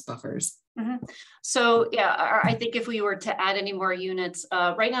resource buffers. So yeah, I think if we were to add any more units,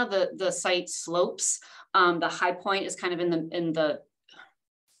 right now the site slopes. The high point is kind of in the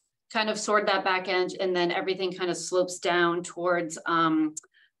kind of toward that back end, and then everything kind of slopes down towards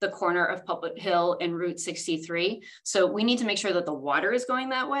the corner of Pulpit Hill and Route 63. So we need to make sure that the water is going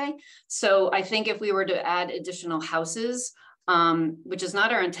that way. So I think if we were to add additional houses, which is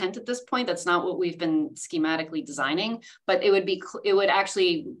not our intent at this point. That's not what we've been schematically designing, but it would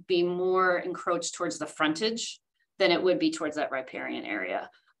actually be more encroached towards the frontage than it would be towards that riparian area.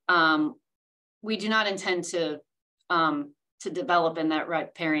 We do not intend to develop in that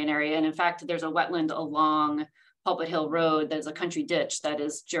riparian area. And in fact, there's a wetland along Pulpit Hill Road. There's a country ditch that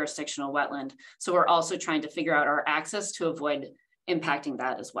is jurisdictional wetland. So we're also trying to figure out our access to avoid impacting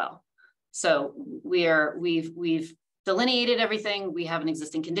that as well. So we've delineated everything. We have an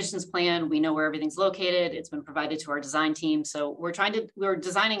existing conditions plan. We know where everything's located. It's been provided to our design team. So we're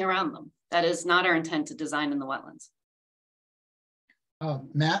designing around them. That is not our intent to design in the wetlands.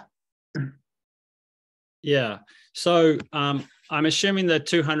 Matt? Yeah, so I'm assuming the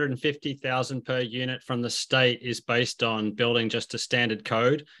 250,000 per unit from the state is based on building just a standard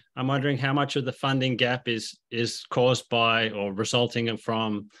code. I'm wondering how much of the funding gap is caused by or resulting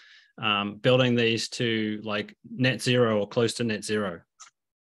from building these to like net zero or close to net zero.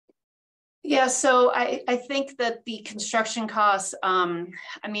 Yeah, so I think that the construction costs, I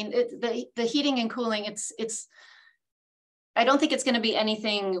mean, the heating and cooling, I don't think it's going to be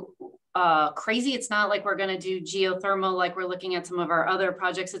anything crazy. It's not like we're going to do geothermal like we're looking at some of our other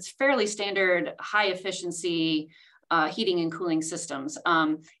projects. It's fairly standard, high efficiency heating and cooling systems.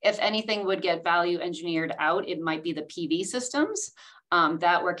 If anything would get value engineered out, it might be the PV systems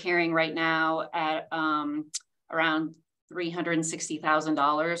that we're carrying right now at around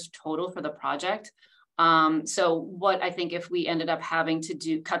 $360,000 total for the project. So what I think if we ended up having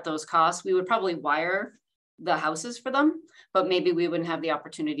to cut those costs, we would probably wire the houses for them, but maybe we wouldn't have the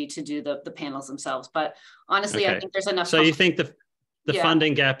opportunity to do the panels themselves. But honestly, okay. I think there's enough. So you think the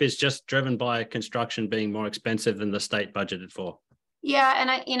funding gap is just driven by construction being more expensive than the state budgeted for? Yeah,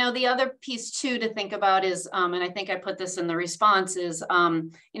 and the other piece too to think about is, and I think I put this in the response is,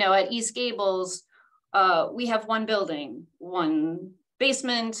 at East Gables, we have one building, one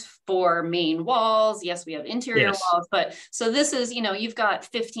basement, 4 main walls. Yes, we have interior walls, but so this is, you've got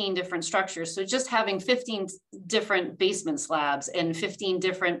 15 different structures. So just having 15 different basement slabs and 15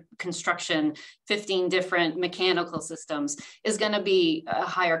 different construction, 15 different mechanical systems is going to be a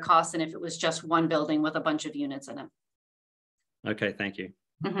higher cost than if it was just one building with a bunch of units in it. Okay, thank you.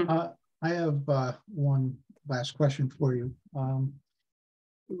 Mm-hmm. I have one last question for you.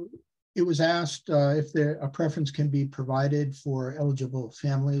 It was asked if a preference can be provided for eligible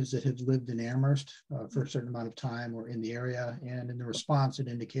families that have lived in Amherst for a certain amount of time or in the area. And in the response, it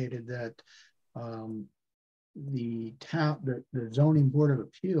indicated that the zoning board of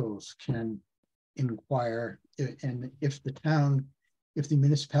appeals can inquire, and if the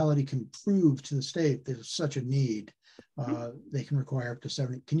municipality can prove to the state there's such a need, they can require up to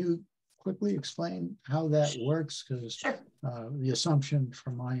 70. Can you quickly explain how that works? Because sure. The assumption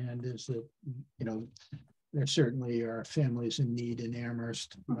from my end is that, there certainly are families in need in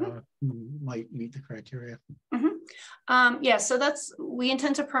Amherst who might meet the criteria. Yeah, so we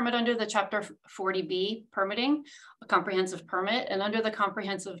intend to permit under the Chapter 40B permitting, a comprehensive permit, and under the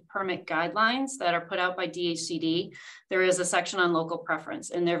comprehensive permit guidelines that are put out by DHCD, there is a section on local preference,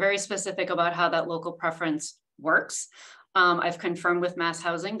 and they're very specific about how that local preference works. I've confirmed with Mass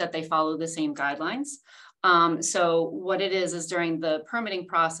Housing that they follow the same guidelines. So what it is during the permitting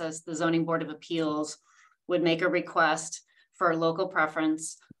process, the Zoning Board of Appeals would make a request for local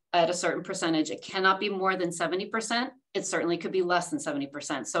preference at a certain percentage. It cannot be more than 70%. It certainly could be less than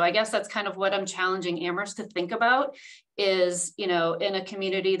 70%. So I guess that's kind of what I'm challenging Amherst to think about is, in a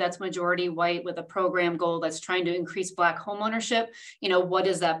community that's majority white with a program goal that's trying to increase Black homeownership, what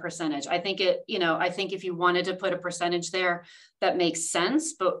is that percentage? I think if you wanted to put a percentage there, that makes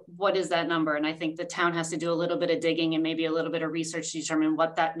sense, but what is that number? And I think the town has to do a little bit of digging and maybe a little bit of research to determine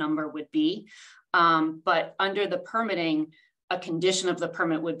what that number would be. But under the permitting, a condition of the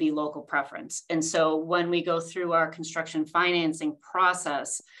permit would be local preference. And so when we go through our construction financing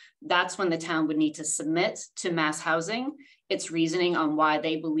process, that's when the town would need to submit to Mass Housing its reasoning on why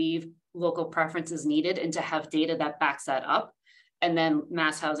they believe local preference is needed and to have data that backs that up. And then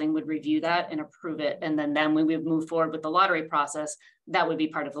Mass Housing would review that and approve it. And then when we move forward with the lottery process, that would be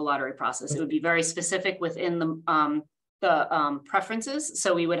part of the lottery process. It would be very specific within the preferences.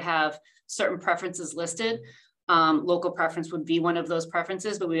 So we would have certain preferences listed. Local preference would be one of those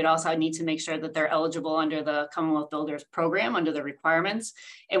preferences, but we would also need to make sure that they're eligible under the Commonwealth Builders Program, under the requirements.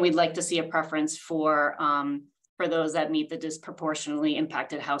 And we'd like to see a preference for those that meet the disproportionately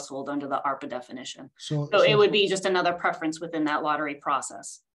impacted household under the ARPA definition. So it would be just another preference within that lottery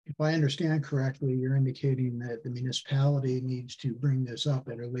process. If I understand correctly, you're indicating that the municipality needs to bring this up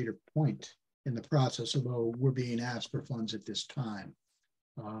at a later point in the process, although we're being asked for funds at this time.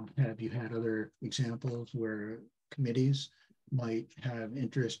 Have you had other examples where committees might have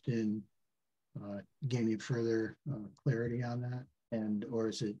interest in gaining further clarity on that, or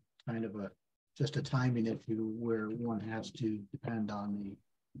is it kind of just a timing issue where one has to depend on the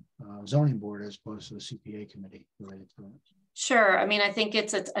zoning board as opposed to the CPA committee related to it? Sure. I mean, I think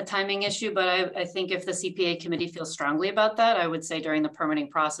it's a timing issue, but I think if the CPA committee feels strongly about that, I would say during the permitting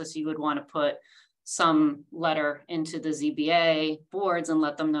process, you would want to put some letter into the ZBA boards and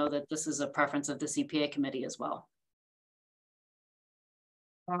let them know that this is a preference of the CPA committee as well.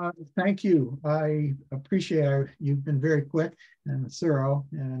 Thank you. I appreciate it. You've been very quick and thorough,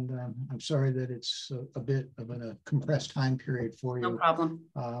 and I'm sorry that it's a bit of a compressed time period for you. No problem.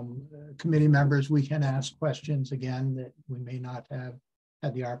 Committee members, we can ask questions again that we may not have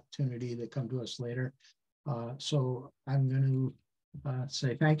had the opportunity to come to us later. So I'm going to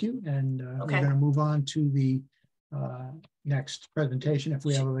say thank you, and we're going to move on to the next presentation. If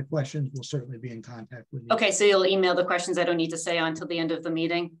we have other questions, we'll certainly be in contact with you. Okay, so you'll email the questions I don't need to stay on until the end of the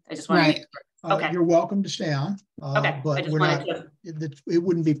meeting. I just want to make sure. Okay. You're welcome to stay on. But we're not, it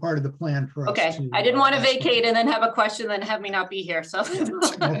wouldn't be part of the plan for us. Okay, I didn't want to vacate and then have a question, then have me not be here. So no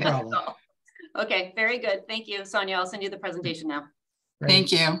problem. Okay, very good. Thank you, Sonia. I'll send you the presentation now. Great.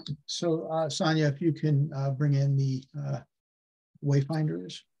 Thank you. So Sonia, if you can bring in the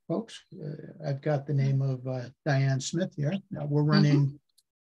Wayfinders folks. I've got the name of Diane Smith here. Now we're running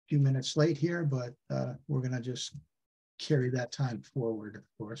a few minutes late here, but we're going to just carry that time forward, of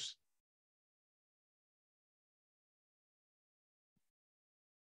course.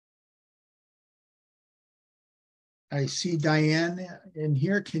 I see Diane in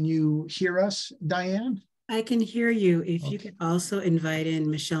here. Can you hear us, Diane? I can hear you. If you could also invite in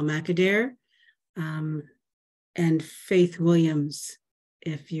Michelle McAdare and Faith Williams,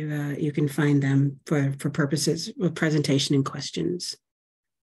 if you can find them for purposes of presentation and questions.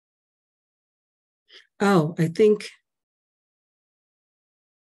 Oh, I think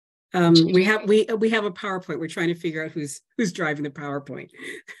we have a PowerPoint. We're trying to figure out who's driving the PowerPoint.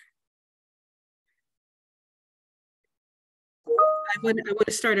 I want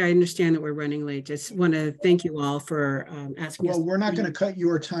to start. I understand that we're running late. Just want to thank you all for asking us. Well, we're not going to cut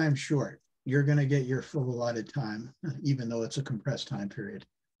your time short. You're going to get your full allotted time, even though it's a compressed time period.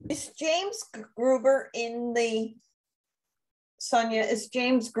 Is James Gruber in the, Sonia, is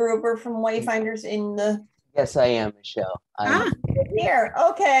James Gruber from Wayfinders in the? Yes, I am, Michelle. I'm here.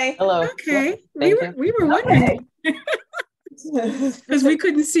 Okay. Hello. Okay. We were wondering. Because we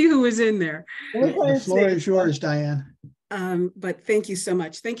couldn't see who was in there. The floor is yours, Diane. But thank you so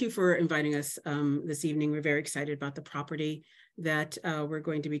much. Thank you for inviting us this evening. We're very excited about the property that we're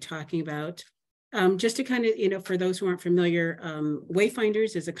going to be talking about. Just to kind of, for those who aren't familiar,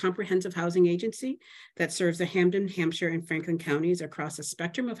 Wayfinders is a comprehensive housing agency that serves the Hampden, Hampshire, and Franklin counties across a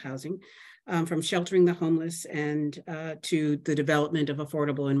spectrum of housing, from sheltering the homeless and to the development of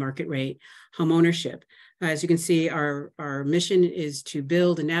affordable and market rate home ownership. As you can see, our mission is to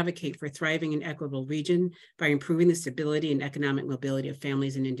build and advocate for a thriving and equitable region by improving the stability and economic mobility of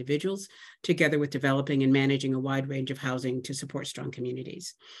families and individuals, together with developing and managing a wide range of housing to support strong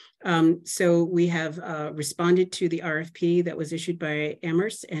communities. So we have responded to the RFP that was issued by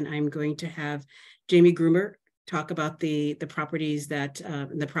Amherst, and I'm going to have Jamie Gruber talk about the properties that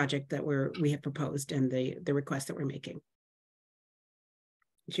the project that we have proposed and the request that we're making.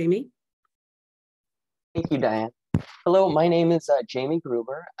 Jamie? Thank you, Diane. Hello, my name is Jamie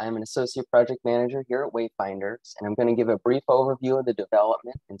Gruber. I'm an associate project manager here at Wayfinders, and I'm going to give a brief overview of the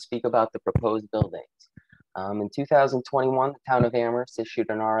development and speak about the proposed buildings. In 2021, the town of Amherst issued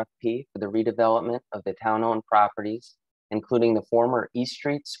an RFP for the redevelopment of the town-owned properties, including the former East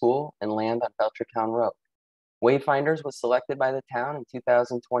Street School and land on Belchertown Road. Wayfinders was selected by the town in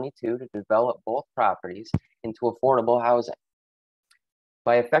 2022 to develop both properties into affordable housing.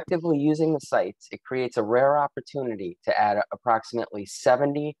 By effectively using the sites, it creates a rare opportunity to add approximately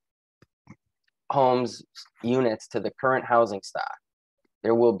 70 units to the current housing stock.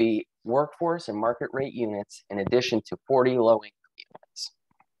 There will be workforce and market rate units in addition to 40 low-income units.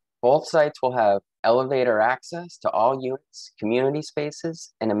 Both sites will have elevator access to all units, community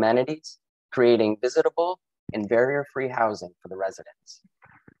spaces, and amenities, creating visitable and barrier-free housing for the residents.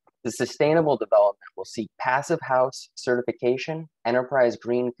 The sustainable development will seek passive house certification, enterprise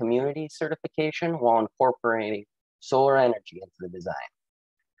green community certification, while incorporating solar energy into the design.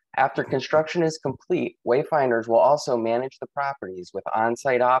 After construction is complete, Wayfinders will also manage the properties with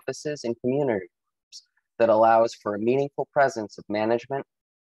on-site offices and community rooms that allows for a meaningful presence of management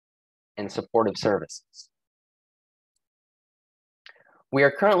and supportive services. We are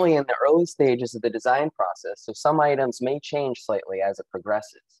currently in the early stages of the design process, so some items may change slightly as it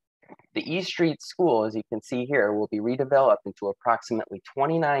progresses. The East Street School, as you can see here, will be redeveloped into approximately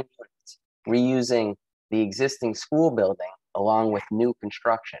 29 units, reusing the existing school building along with new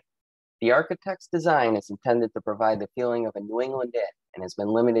construction. The architect's design is intended to provide the feeling of a New England Inn and has been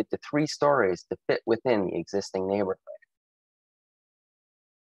limited to 3 stories to fit within the existing neighborhood.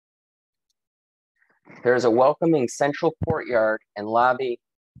 There is a welcoming central courtyard and lobby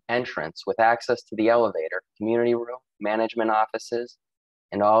entrance with access to the elevator, community room, management offices,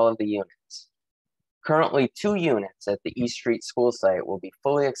 and all of the units. Currently, 2 units at the East Street School site will be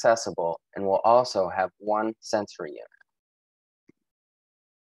fully accessible and will also have 1 sensory unit.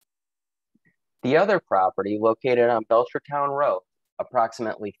 The other property, located on Belchertown Road,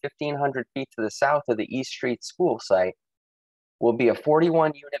 approximately 1,500 feet to the south of the East Street School site, will be a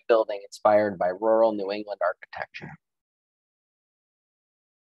 41-unit building inspired by rural New England architecture.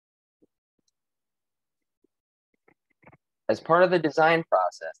 As part of the design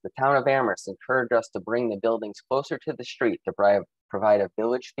process, the town of Amherst encouraged us to bring the buildings closer to the street to provide a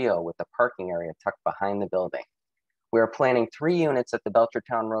village feel with the parking area tucked behind the building. We are planning 3 units at the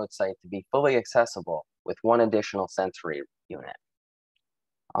Belchertown Road site to be fully accessible with 1 additional sensory unit.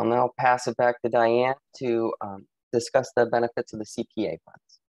 I'll now pass it back to Diane to discuss the benefits of the CPA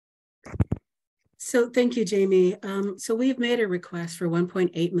funds. So thank you, Jamie. So we've made a request for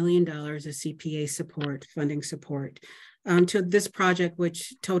 $1.8 million of CPA support, funding support, to this project,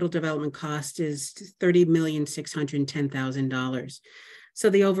 which total development cost is $30,610,000. So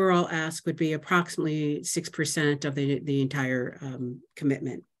the overall ask would be approximately 6% of the entire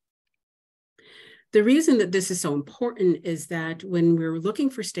commitment. The reason that this is so important is that when we're looking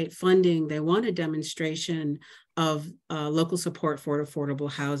for state funding, they want a demonstration of local support for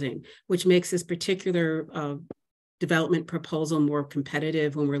affordable housing, which makes this particular development proposal more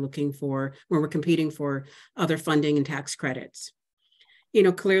competitive when we're competing for other funding and tax credits. You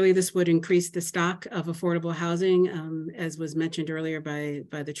know, clearly this would increase the stock of affordable housing, as was mentioned earlier by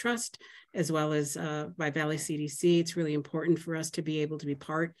the trust, as well as by Valley CDC. It's really important for us to be able to be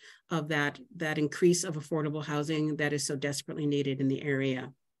part of that increase of affordable housing that is so desperately needed in the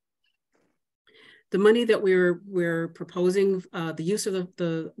area. The money that we're proposing, the use of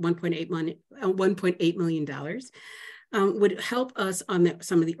the $1.8 million would help us on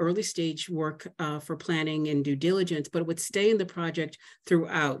some of the early stage work for planning and due diligence, but it would stay in the project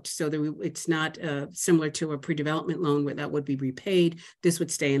throughout. So that it's not similar to a pre-development loan where that would be repaid. This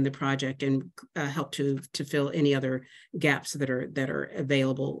would stay in the project and help to fill any other gaps that are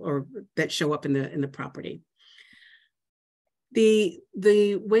available or that show up in the property. The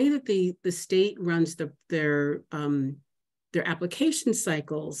way that the state runs their application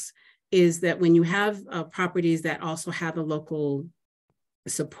cycles is that when you have properties that also have a local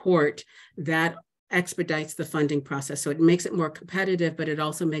support, that expedites the funding process. So it makes it more competitive, but it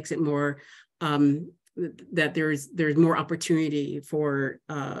also makes it more that there's more opportunity for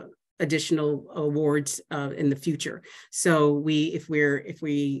additional awards in the future. So if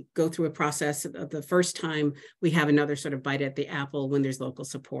we go through a process of the first time, we have another sort of bite at the apple when there's local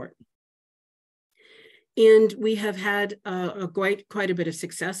support. And we have had quite a bit of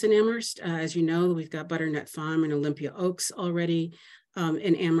success in Amherst. As you know, we've got Butternut Farm and Olympia Oaks already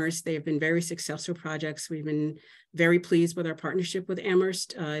in Amherst. They have been very successful projects. We've been very pleased with our partnership with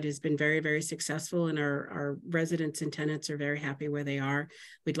Amherst. It has been very, very successful, and our residents and tenants are very happy where they are.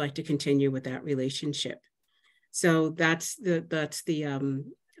 We'd like to continue with that relationship. So that's the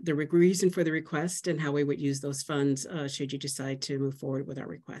reason for the request and how we would use those funds should you decide to move forward with our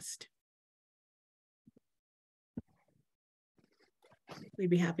request. We'd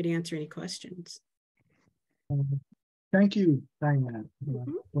be happy to answer any questions. Thank you, Diane,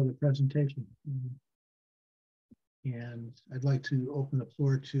 for the presentation. And I'd like to open the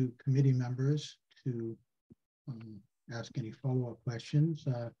floor to committee members to ask any follow-up questions.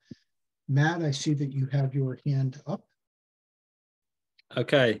 Matt, I see that you have your hand up.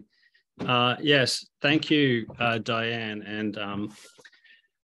 Okay. Yes, thank you, Diane. And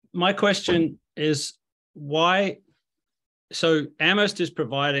my question is why? So Amherst is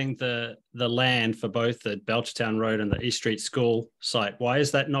providing the land for both the Belchertown Road and the East Street School site. Why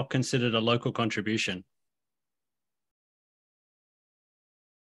is that not considered a local contribution?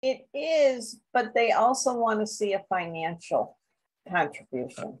 It is, but they also want to see a financial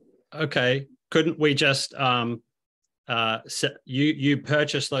contribution. Okay, couldn't we just you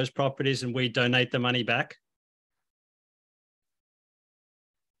purchase those properties and we donate the money back?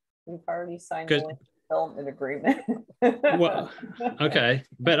 We've already signed the development agreement. Well, okay,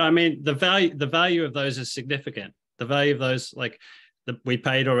 but I mean the value of those is significant. The value of those, like we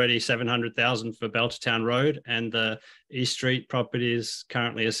paid already $700,000 for Belchertown Road, and the East Street property is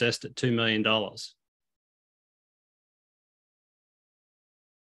currently assessed at $2 million.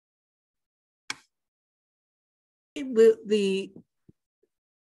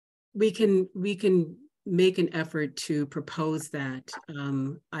 We can make an effort to propose that.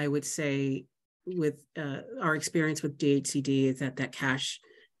 I would say with our experience with DHCD is that cash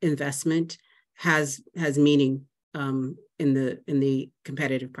investment has meaning in the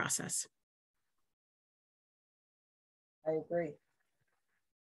competitive process. I agree.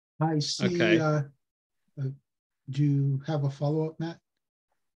 I see. Okay. Do you have a follow-up, Matt?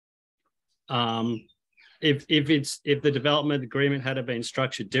 If the development agreement had been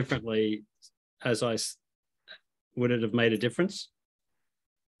structured differently, would it have made a difference?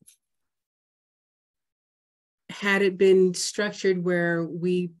 Had it been structured where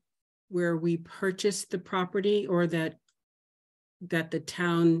we purchased the property, or that the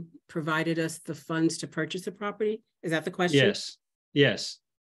town provided us the funds to purchase the property? Is that the question? Yes. Yes.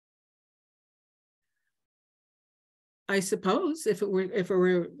 I suppose if it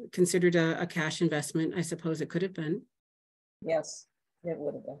were considered a cash investment, I suppose it could have been. Yes, it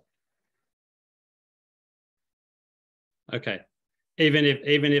would have been. Okay. Even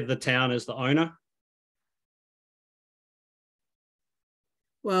if the town is the owner?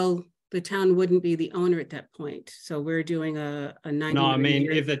 Well, the town wouldn't be the owner at that point. So we're doing a 90. No, I mean,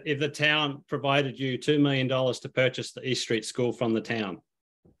 if the town provided you $2 million to purchase the East Street School from the town.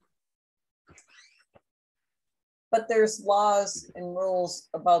 But there's laws and rules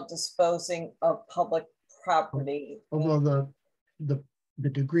about disposing of public property. Although the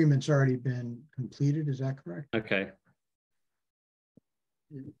agreement's already been completed, is that correct? Okay.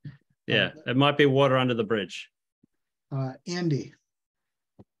 Yeah, it might be water under the bridge. Andy.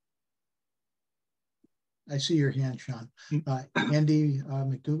 I see your hand, Sean. Andy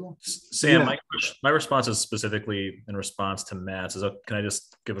McDougall. Sam, yeah. my response is specifically in response to Matt's. Can I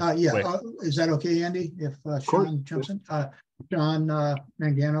just give a quick... is that okay, Andy? If Sean jumps in. John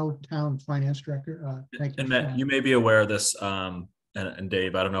Mangano, Town Finance Director. Thank you. And Matt, you may be aware of this, and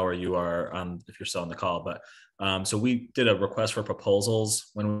Dave, I don't know where you are if you're still on the call, but so we did a request for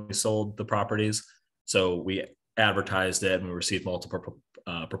proposals when we sold the properties. So we advertised it and we received multiple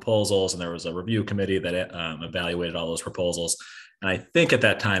proposals, and there was a review committee that evaluated all those proposals. And I think at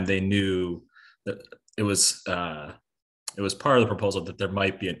that time they knew that it was part of the proposal that there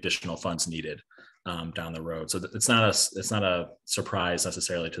might be additional funds needed down the road. So it's not a surprise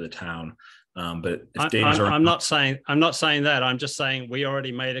necessarily to the town. But if I'm not saying that. I'm just saying we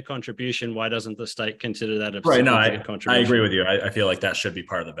already made a contribution. Why doesn't the state consider that a right? No, contribution? I agree with you. I feel like that should be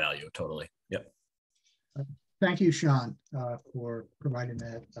part of the value. Totally. Yep. Thank you, Sean, for providing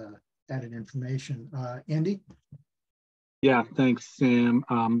that added information. Andy? Yeah, thanks, Sam.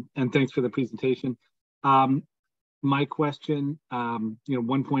 And thanks for the presentation. My question,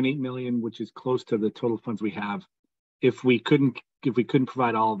 1.8 million, which is close to the total funds we have. If we couldn't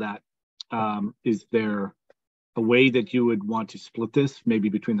provide all of that, is there a way that you would want to split this maybe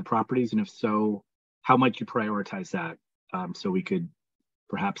between the properties? And if so, how might you prioritize that so we could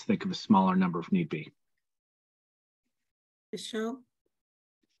perhaps think of a smaller number if need be? Michelle,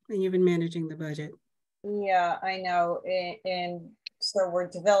 and you've been managing the budget. Yeah, I know. And so we're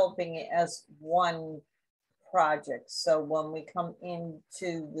developing it as one project. So when we come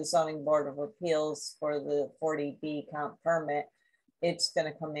into the Zoning Board of Appeals for the 40B count permit, it's going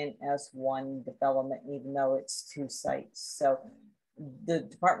to come in as one development, even though it's two sites. So the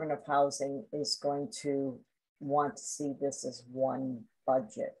Department of Housing is going to want to see this as one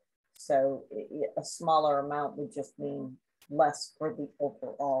budget. So a smaller amount would just mean less for the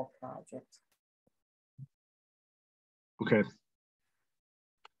overall project. Okay.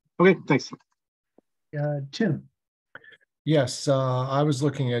 Okay, thanks. Tim. Yes, I was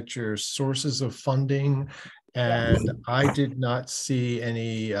looking at your sources of funding, and I did not see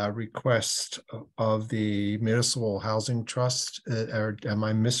any request of the Municipal Housing Trust. Or am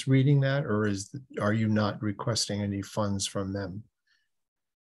I misreading that, or are you not requesting any funds from them?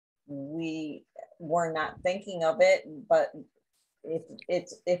 We were not thinking of it, but if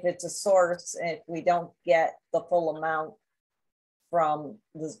it's a source, if we don't get the full amount from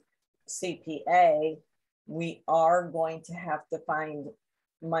the CPA, we are going to have to find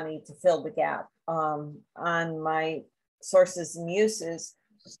money to fill the gap. On my sources and uses,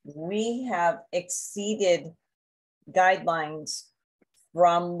 we have exceeded guidelines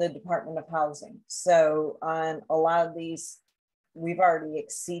from the Department of Housing. So on a lot of these, we've already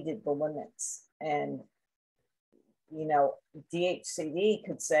exceeded the limits. And, DHCD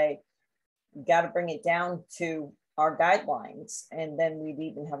could say, you got to bring it down to our guidelines, and then we'd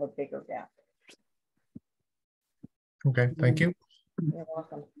even have a bigger gap. Okay, thank you. You're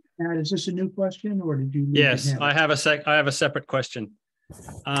welcome. Matt, is this a new question, or did you? Yes, I have a separate question.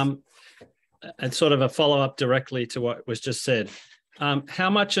 And sort of a follow-up directly to what was just said. How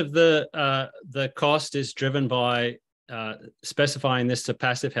much of the cost is driven by specifying this to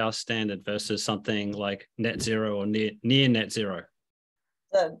passive house standard versus something like net zero or near net zero?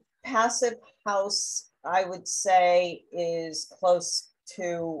 The passive house, I would say, is close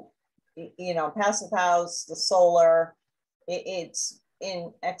to, you know, passive house, the solar, it's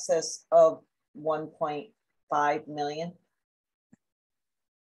in excess of 1.5 million.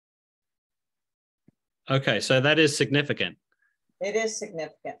 Okay, so that is significant. It is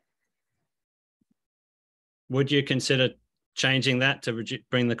significant. Would you consider changing that to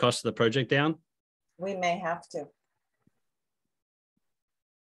bring the cost of the project down? We may have to.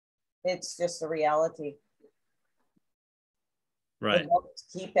 It's just a reality. Right.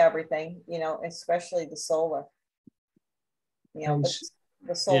 To keep everything, you know, especially the solar. You know,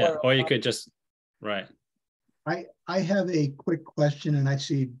 the solar. Yeah, or you could just, right. I have a quick question, and I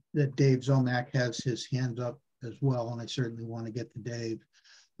see that Dave Zomack has his hands up as well, and I certainly want to get to Dave.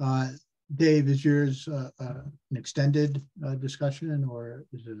 Dave, is yours an extended discussion, or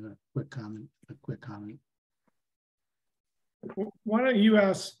is it a quick comment? Why don't you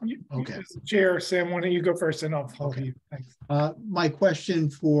ask? Okay, Chair Sam, why don't you go first, and I'll follow you. Thanks. My question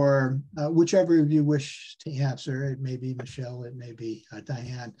for whichever of you wish to answer, it may be Michelle, it may be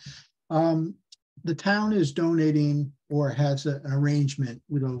Diane. The town is donating or has an arrangement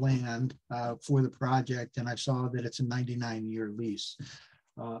with the land for the project, and I saw that it's a 99-year lease.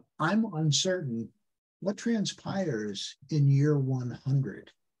 I'm uncertain what transpires in year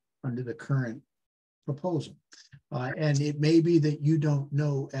 100 under the current proposal. And it may be that you don't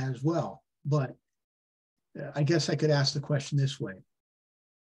know as well, but I guess I could ask the question this way.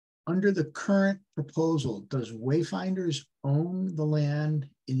 Under the current proposal, does Wayfinders own the land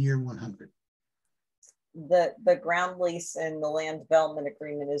in year 100? The ground lease and the land development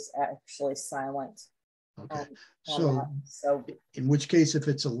agreement is actually silent. Okay, so in which case, if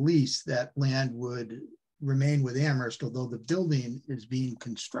it's a lease, that land would remain with Amherst, although the building is being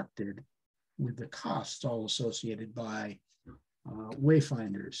constructed with the costs all associated by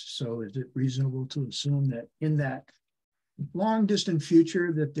Wayfinders. So is it reasonable to assume that in that long distant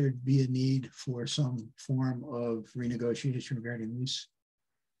future that there'd be a need for some form of renegotiation regarding lease?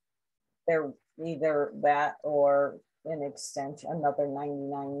 There, either that or an extension, another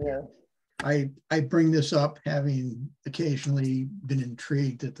 99-year. I bring this up having occasionally been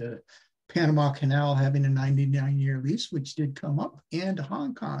intrigued at the Panama Canal having a 99-year lease, which did come up, and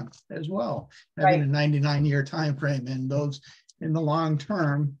Hong Kong as well, having a 99-year time frame. And those in the long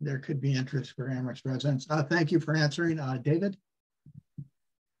term, there could be interest for Amherst residents. Thank you for answering. David?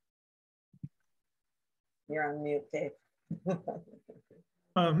 You're on mute, Dave.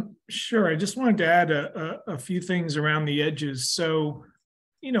 Sure. I just wanted to add a few things around the edges. So,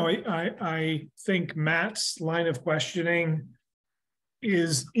 you know, I think Matt's line of questioning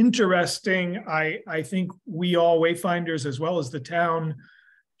is interesting. I think we all Wayfinders, as well as the town,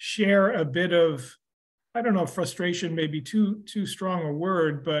 share a bit of, I don't know, frustration, maybe too strong a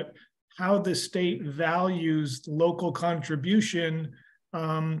word, but how the state values local contribution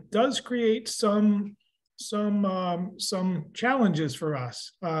does create some challenges for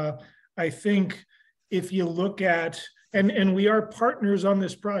us. I think if you look at, and we are partners on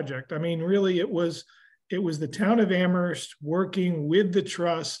this project. I mean, really, it was the town of Amherst working with the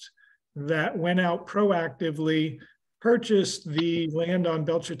trust that went out proactively, purchased the land on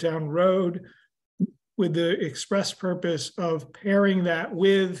Belchertown Road with the express purpose of pairing that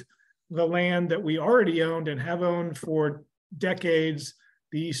with the land that we already owned and have owned for decades,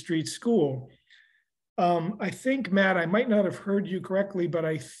 the East Street School. I think, Matt, I might not have heard you correctly, but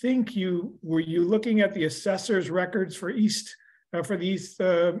I think were you looking at the assessor's records for the East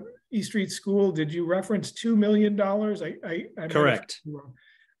Street School? Did you reference $2 million? Correct.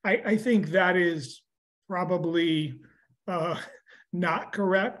 I think that is probably not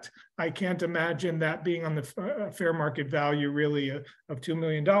correct. I can't imagine that being on the fair market value really of $2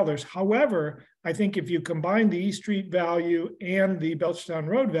 million. However, I think if you combine the East Street value and the Belchertown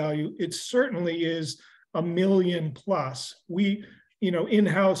Road value, it certainly is $1 million plus. We, you know,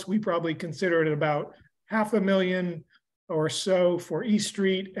 in-house, we probably consider it about $500,000 or so for East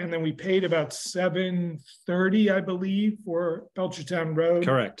Street, and then we paid about $730,000, I believe, for Belchertown Road.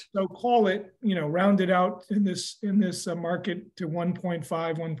 Correct. So call it, you know, round it out in this market to 1.5,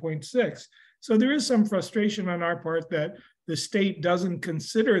 1.6. So there is some frustration on our part that the state doesn't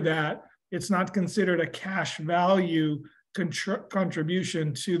consider that it's not considered a cash value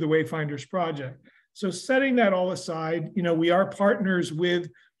contribution to the Wayfinders project. So setting that all aside, you know, we are partners with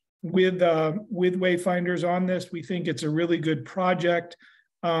Wayfinders on this. We think it's a really good project.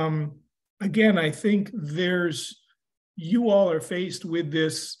 Again, I think you all are faced with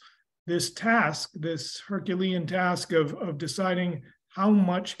this task, this Herculean task of deciding how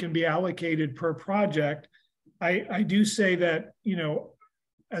much can be allocated per project. I do say that, you know,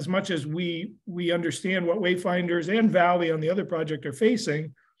 as much as we understand what Wayfinders and Valley on the other project are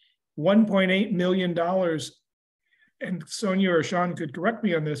facing, $1.8 million, and Sonia or Sean could correct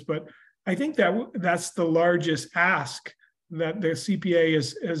me on this, but I think that's the largest ask that the CPA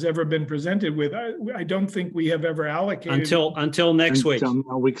has ever been presented with. I don't think we have ever allocated until next week.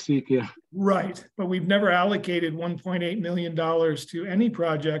 Yeah. Right, but we've never allocated $1.8 million to any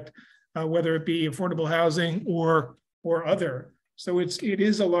project, whether it be affordable housing or other. So it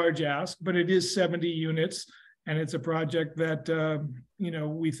is a large ask, but it is 70 units, and it's a project that you know,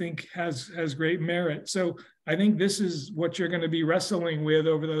 we think has great merit. So I think this is what you're going to be wrestling with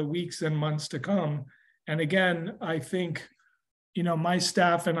over the weeks and months to come. And again, I think, you know, my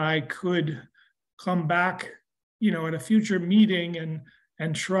staff and I could come back, you know, at a future meeting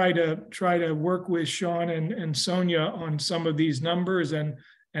and try to work with Sean and Sonia on some of these numbers and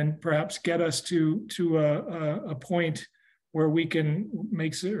perhaps get us to a point where we can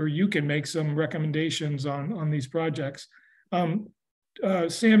you can make some recommendations on these projects.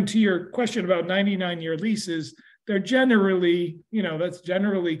 Sam, to your question about 99-year leases, they're generally, you know, that's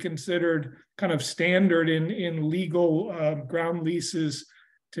generally considered kind of standard in legal ground leases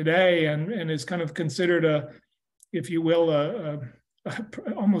today, and is kind of considered if you will,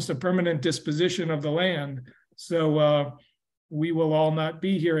 almost a permanent disposition of the land. So we will all not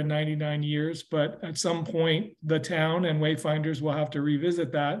be here in 99 years, but at some point, the town and Wayfinders will have to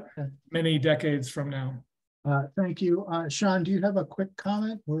revisit that many decades from now. Thank you. Sean, do you have a quick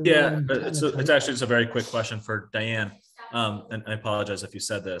comment? Yeah, it's actually just a very quick question for Diane. And I apologize if you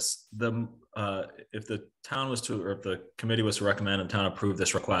said this. If the town was to, or if the committee was to recommend and town approve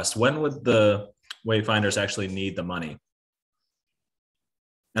this request, when would the Wayfinders actually need the money?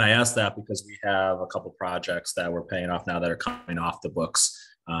 And I asked that because we have a couple projects that we're paying off now that are coming off the books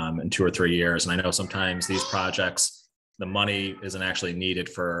in 2 or 3 years. And I know sometimes these projects, the money isn't actually needed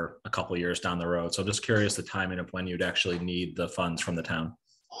for a couple of years down the road. So I'm just curious the timing of when you'd actually need the funds from the town.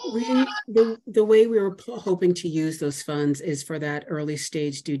 The way we were hoping to use those funds is for that early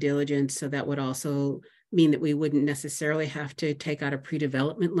stage due diligence. So that would also mean that we wouldn't necessarily have to take out a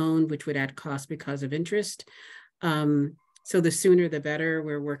pre-development loan, which would add cost because of interest. So the sooner the better.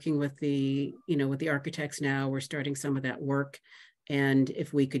 We're working with the architects now. We're starting some of that work. And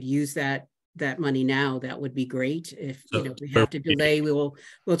if we could use that money now, that would be great. If we have to delay, we'll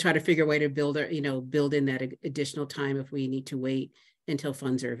try to figure a way to build in that additional time if we need to wait until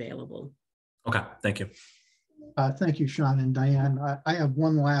funds are available. Okay, thank you. Thank you, Sean and Diane. I have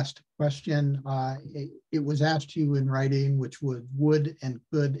one last question. It was asked to you in writing, which would and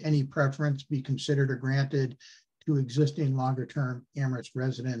could any preference be considered or granted to existing longer-term Amherst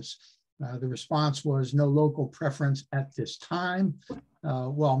residents? The response was no local preference at this time.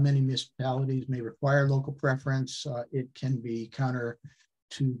 While many municipalities may require local preference, it can be counter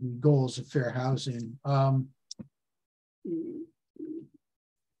to the goals of fair housing.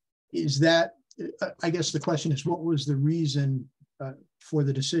 Is that, I guess the question is, what was the reason for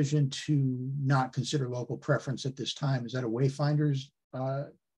the decision to not consider local preference at this time? Is that a Wayfinders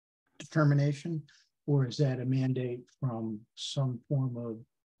determination, or is that a mandate from some form of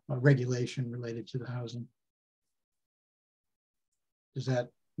regulation related to the housing? Does that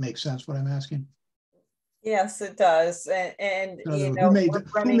make sense, what I'm asking? Yes, it does. And you know,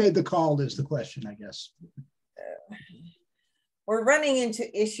 who made the call is the question, I guess. We're running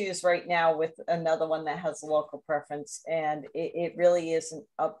into issues right now with another one that has local preference, and it really isn't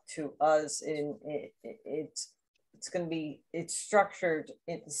up to us. It's structured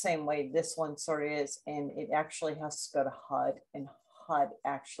in the same way this one sort of is, and it actually has to go to HUD, and HUD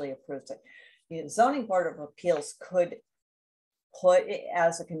actually approves it. The Zoning Board of Appeals could put it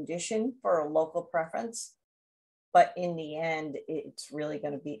as a condition for a local preference, but in the end, it's really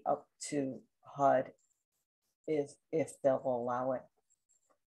going to be up to HUD if they'll allow it.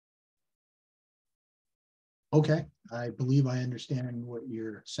 Okay, I believe I understand what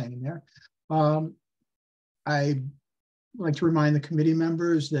you're saying there. I'd like to remind the committee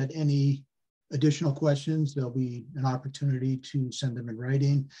members that any additional questions, there'll be an opportunity to send them in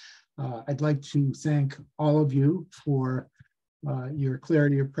writing. I'd like to thank all of you for your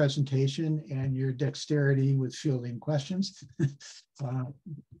clarity of presentation and your dexterity with fielding questions.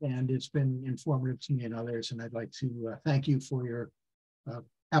 and it's been informative to me and others. And I'd like to thank you for your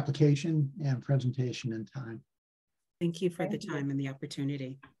application and presentation and time. Thank you for the time and the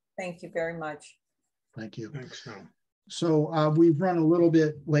opportunity. Thank you very much. Thank you. Thanks, Tom. So we've run a little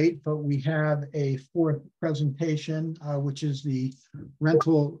bit late, but we have a fourth presentation, which is the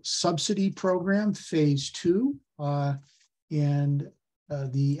rental subsidy program, phase 2. And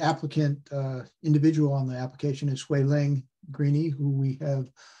the applicant, individual on the application is Hui Ling Greeny, who we have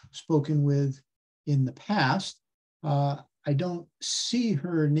spoken with in the past. I don't see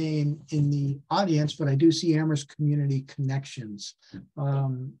her name in the audience, but I do see Amherst Community Connections.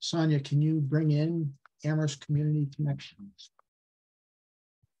 Sonia, can you bring in Amherst Community Connections?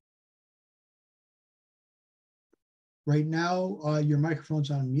 Right now, your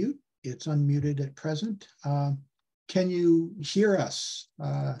microphone's on mute. It's unmuted at present. Can you hear us?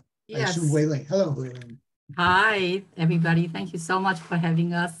 Yes. I assume Hui Ling. Hello, Hui Ling. Hi, everybody. Thank you so much for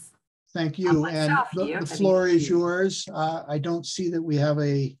having us. Thank you. And the floor is yours. I don't see that we have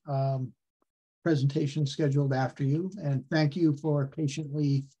a presentation scheduled after you. And thank you for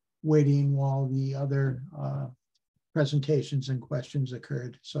patiently waiting while the other presentations and questions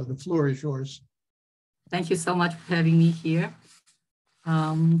occurred. So the floor is yours. Thank you so much for having me here.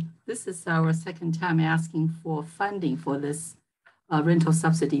 This is our second time asking for funding for this rental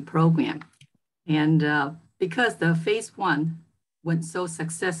subsidy program. And because the phase 1 went so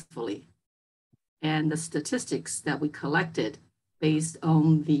successfully, and the statistics that we collected based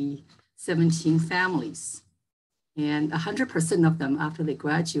on the 17 families, and 100% of them, after they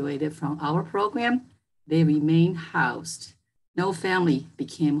graduated from our program, they remained housed. No family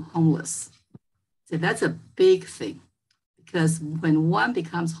became homeless. So that's a big thing, because when one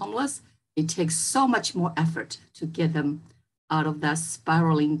becomes homeless, it takes so much more effort to get them out of that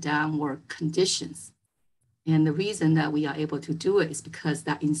spiraling downward conditions. And the reason that we are able to do it is because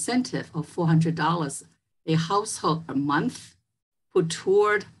that incentive of $400 a household a month put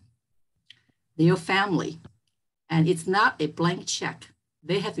toward their family. And it's not a blank check.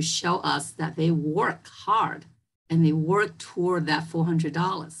 They have to show us that they work hard and they work toward that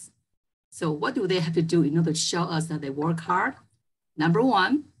 $400. So what do they have to do in order to show us that they work hard? Number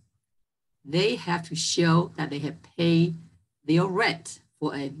one, they have to show that they have paid their rent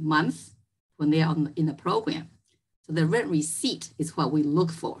for a month when they are in the program. So the rent receipt is what we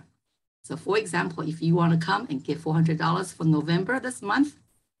look for. So for example, if you want to come and get $400 for November this month,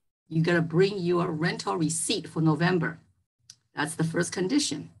 you got to bring your rental receipt for November. That's the first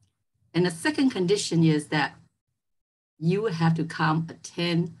condition. And the second condition is that you have to come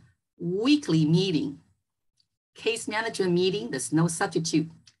attend weekly meeting. Case management meeting, there's no substitute.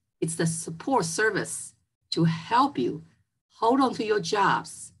 It's the support service to help you hold on to your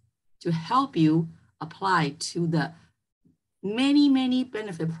jobs, to help you apply to the many, many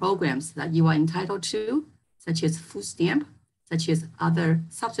benefit programs that you are entitled to, such as food stamp, such as other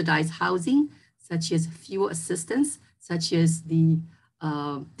subsidized housing, such as fuel assistance, such as the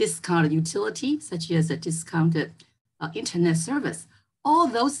discounted utility, such as a discounted internet service. All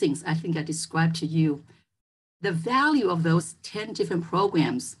those things I think I described to you. The value of those 10 different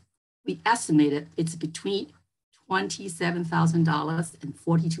programs, we estimated it's between $27,000 and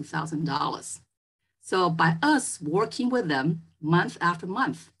 $42,000. So by us working with them month after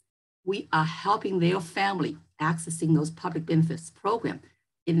month, we are helping their family accessing those public benefits program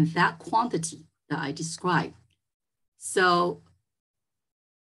in that quantity that I described. So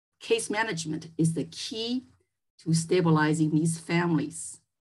case management is the key to stabilizing these families'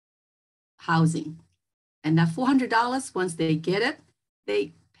 housing. And that $400, once they get it,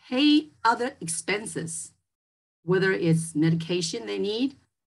 they pay other expenses, whether it's medication they need,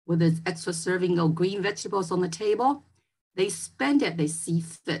 whether it's extra serving of green vegetables on the table, they spend it, they see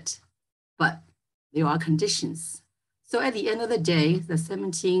fit, but there are conditions. So at the end of the day, the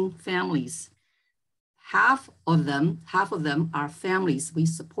 17 families, half of them are families, we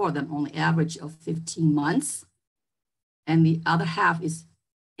support them on the average of 15 months. And the other half is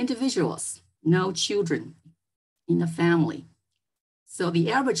individuals, no children in the family. So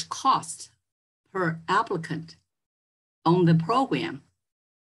the average cost per applicant on the program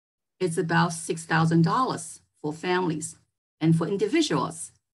is about $6,000 for families. And for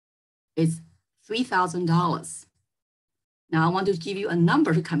individuals, it's $3,000. Now I want to give you a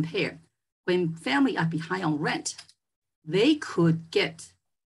number to compare. When families are behind on rent, they could get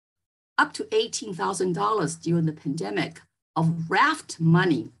up to $18,000 during the pandemic of RAFT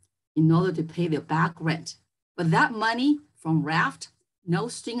money in order to pay their back rent. But that money from RAFT, no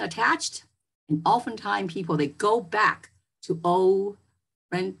string attached, and oftentimes people, they go back to owe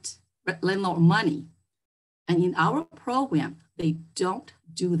landlord money. And in our program, they don't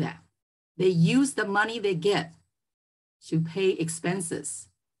do that. They use the money they get to pay expenses,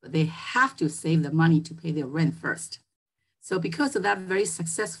 but they have to save the money to pay their rent first. So because of that very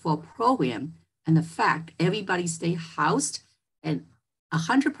successful program and the fact everybody stay housed and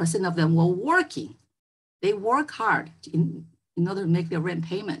 100% of them were working, they work hard in order to make their rent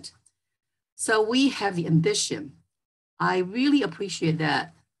payment. So we have the ambition. I really appreciate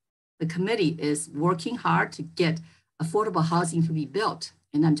that the committee is working hard to get affordable housing to be built.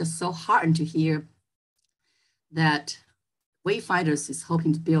 And I'm just so heartened to hear that Wayfinders is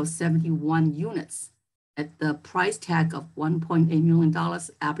hoping to build 71 units at the price tag of $1.8 million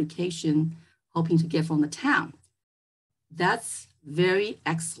application, hoping to get from the town. That's very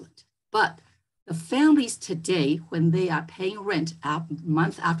excellent. But the families today, when they are paying rent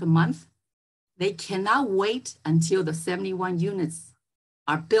month after month, they cannot wait until the 71 units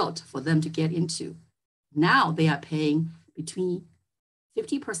are built for them to get into. Now they are paying between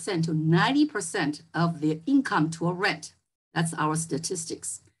 50% to 90% of their income to a rent. That's our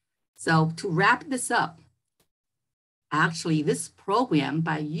statistics. So to wrap this up, actually this program,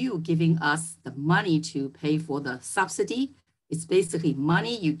 by you giving us the money to pay for the subsidy, it's basically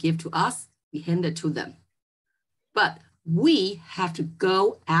money you give to us, we hand it to them. But we have to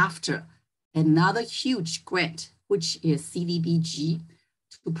go after another huge grant, which is CDBG,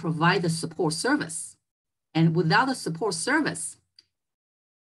 to provide the support service. And without the support service,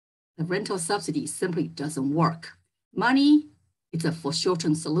 the rental subsidy simply doesn't work. Money, it's a for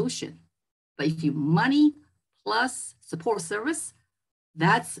short-term solution. But if you money plus support service,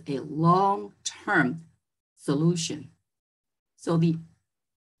 that's a long-term solution. So the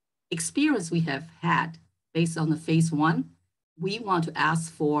experience we have had based on the phase 1, we want to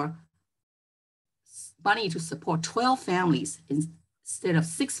ask for money to support 12 families instead of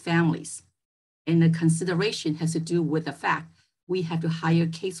 6 families. And the consideration has to do with the fact we have to hire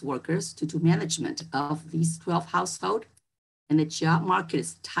caseworkers to do management of these 12 households, and the job market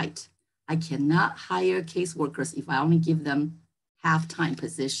is tight. I cannot hire caseworkers if I only give them half-time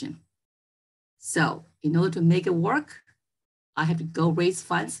position. So in order to make it work, I have to go raise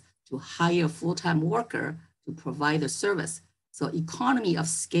funds to hire a full-time worker to provide the service. So economy of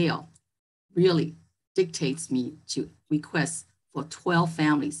scale really dictates me to request for 12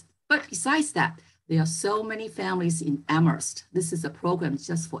 families. But besides that, there are so many families in Amherst. This is a program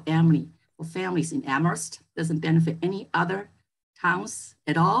just for families in Amherst. Doesn't benefit any other towns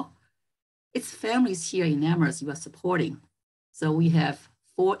at all. It's families here in Amherst you are supporting. So we have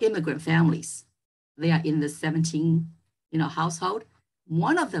 4 immigrant families. They are in the 17 household.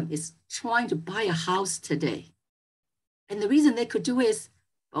 One of them is trying to buy a house today. And the reason they could do is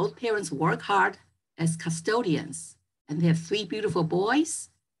both parents work hard as custodians, and they have 3 beautiful boys,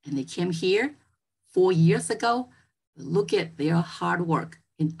 and they came here 4 years ago. Look at their hard work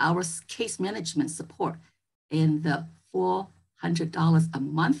in our case management support and the $400 a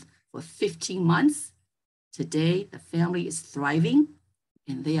month for 15 months. Today, the family is thriving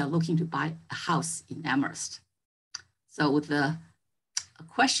and they are looking to buy a house in Amherst. So with the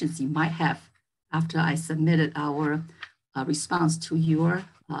questions you might have after I submitted our response to your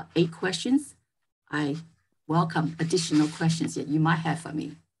 8 questions, I welcome additional questions that you might have for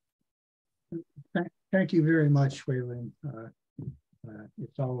me. Thank you very much, Waylon.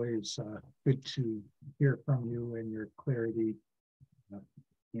 It's always good to hear from you and your clarity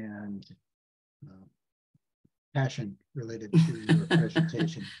and passion related to your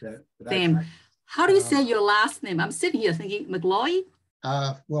presentation. Same. How do you say your last name? I'm sitting here thinking McLeod.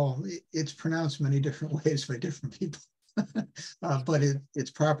 Well, it's pronounced many different ways by different people, but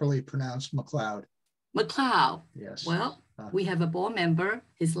it's properly pronounced McLeod. McLeod. Yes. Well, we have a board member.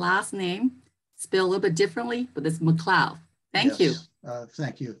 His last name spelled a little bit differently, but it's McLeod. Thank you.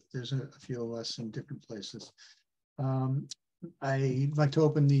 Thank you. There's a few of us in different places. I'd like to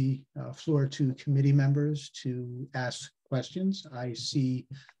open the floor to committee members to ask questions. I see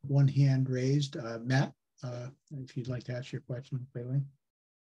one hand raised. Matt, if you'd like to ask your question, Waylon.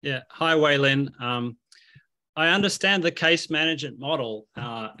 Yeah. Hi, Waylon. I understand the case management model,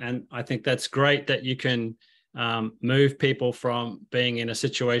 and I think that's great that you can move people from being in a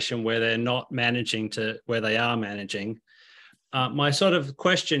situation where they're not managing to where they are managing. My sort of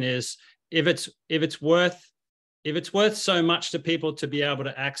question is, if it's worth so much to people to be able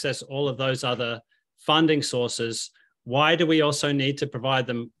to access all of those other funding sources, why do we also need to provide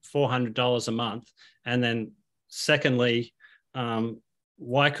them $400 a month? And then secondly,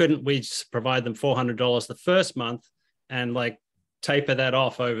 why couldn't we just provide them $400 the first month and taper that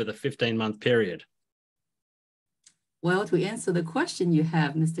off over the 15-month period? Well, to answer the question you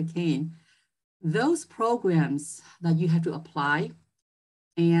have, Mr. Kane, those programs that you have to apply,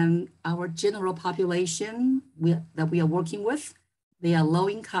 and our general population that we are working with, they are low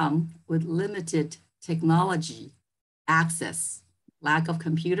income with limited technology access, lack of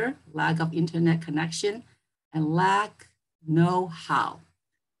computer, lack of internet connection, and lack know-how.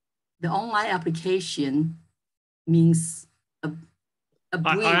 The online application means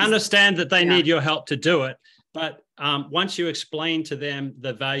I understand that they need your help to do it, but once you explain to them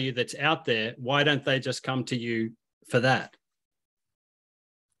the value that's out there, why don't they just come to you for that?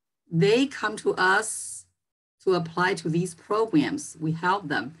 They come to us to apply to these programs. We help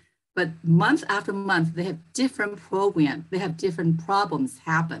them, but month after month, they have different programs. They have different problems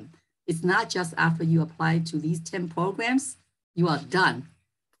happen. It's not just after you apply to these 10 programs, you are done.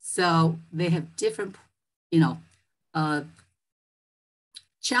 So they have different,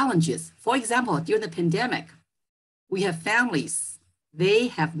 challenges. For example, during the pandemic, we have families, they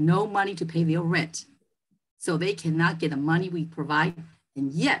have no money to pay their rent. So they cannot get the money we provide.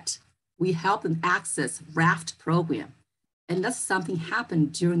 And yet we help them access RAFT program. And that's something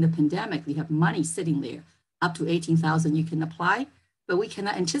happened during the pandemic. We have money sitting there, up to $18,000 you can apply, but we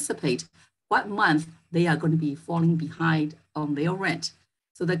cannot anticipate what month they are going to be falling behind on their rent.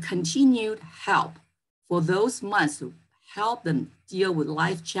 So the continued help for those months to help them deal with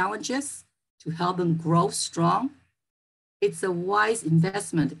life challenges, to help them grow strong, it's a wise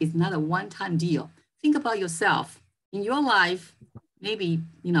investment. It's not a one-time deal. Think about yourself. In your life, maybe,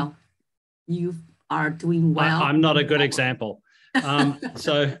 you are doing well. I'm not a good example.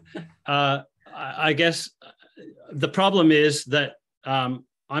 So I guess the problem is that I'm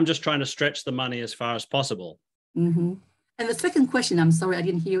just trying to stretch the money as far as possible. Mm-hmm. And the second question, I'm sorry, I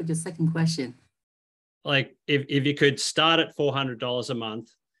didn't hear your second question. Like if you could start at $400 a month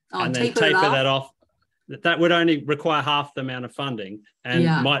and then taper that off, that would only require half the amount of funding and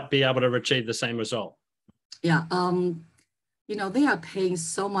might be able to achieve the same result. Yeah. They are paying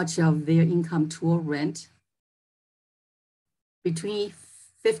so much of their income toward rent, between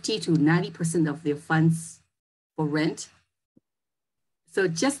 50 to 90% of their funds for rent. So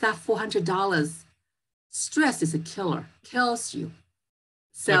just that $400, stress is a killer, kills you.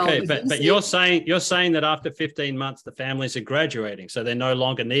 So okay, but you're saying that after 15 months, the families are graduating, so they're no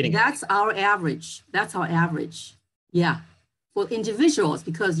longer needing That's our average. That's our average. Yeah. For individuals,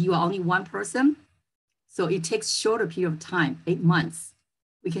 because you are only one person, so it takes shorter period of time, 8 months.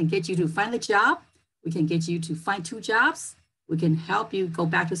 We can get you to find a job. We can get you to find 2 jobs. We can help you go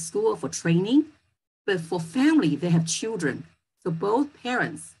back to school for training. But for family, they have children. So both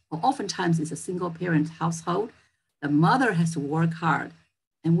parents, or oftentimes it's a single parent household, the mother has to work hard.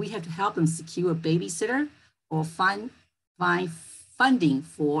 And we have to help them secure a babysitter or find funding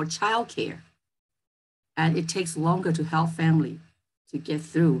for childcare. And it takes longer to help family to get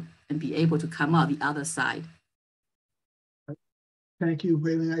through and be able to come out the other side. Thank you,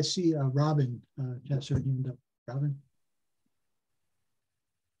 Hui-Ling. I see Robin has her hand up. Robin?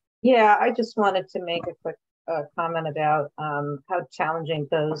 Yeah, I just wanted to make a quick comment about how challenging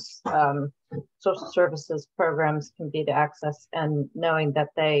those social services programs can be to access, and knowing that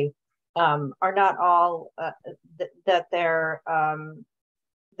they are not all, that they're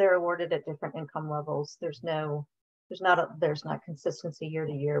awarded at different income levels. There's not consistency year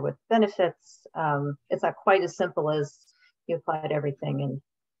to year with benefits. It's not quite as simple as you apply to everything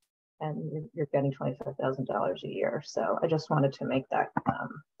and you're getting $25,000 a year. So I just wanted to make that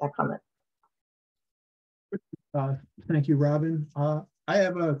comment. Thank you, Robin. I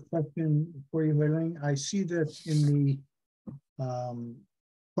have a question for you, Hui-Ling. I see that in the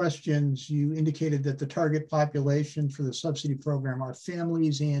questions, you indicated that the target population for the subsidy program are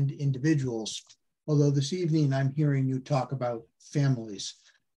families and individuals. Although this evening I'm hearing you talk about families.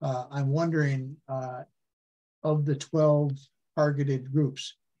 I'm wondering, of the 12 targeted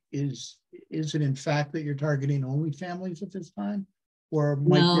groups, is it in fact that you're targeting only families at this time? Or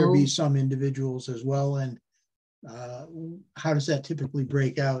might there be some individuals as well? And how does that typically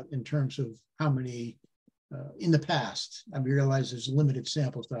break out in terms of how many in the past? I realize there's a limited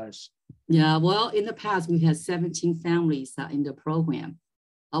sample size. Yeah, well, in the past, we had 17 families in the program,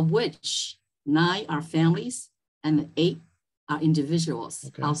 of which 9 are families and 8 are individuals,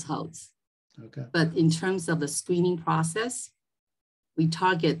 households. Okay. But in terms of the screening process, we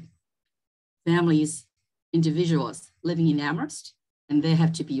target families, individuals living in Amherst, and they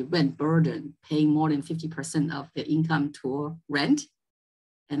have to be rent burdened, paying more than 50% of their income toward rent.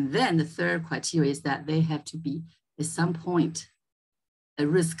 And then the third criteria is that they have to be at some point at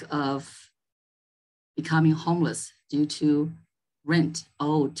risk of becoming homeless due to rent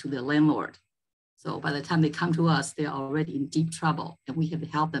owed to the landlord. So by the time they come to us, they're already in deep trouble, and we have to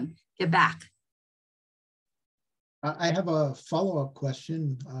help them get back I have a follow-up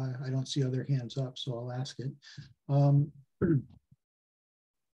question. I don't see other hands up, so I'll ask it.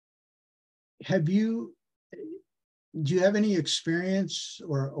 Do you have any experience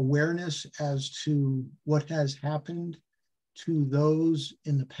or awareness as to what has happened to those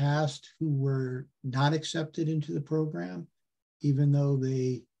in the past who were not accepted into the program, even though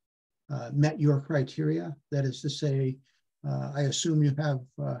they met your criteria? That is to say, I assume you have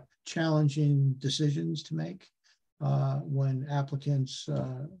challenging decisions to make when applicants,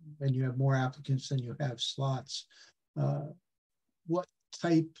 and you have more applicants than you have slots. What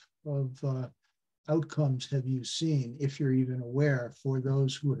type of outcomes have you seen, if you're even aware, for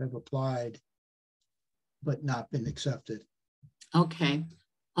those who have applied but not been accepted? Okay.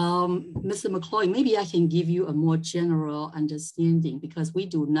 Mr. McCloy, maybe I can give you a more general understanding because we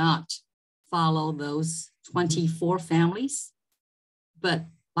do not follow those 24 families, but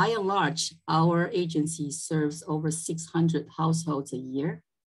by and large, our agency serves over 600 households a year,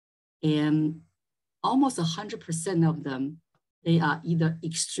 and almost 100% of them, they are either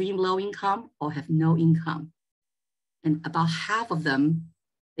extreme low income or have no income. And about half of them,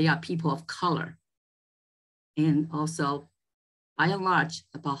 they are people of color. And also, by and large,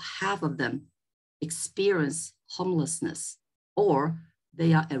 about half of them experience homelessness or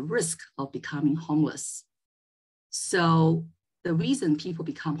they are at risk of becoming homeless. So the reason people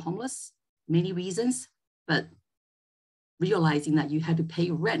become homeless, many reasons, but realizing that you have to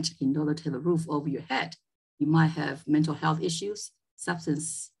pay rent in order to have a roof over your head. You might have mental health issues,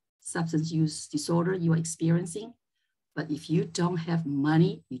 substance use disorder you are experiencing. But if you don't have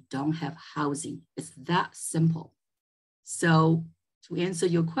money, you don't have housing. It's that simple. So to answer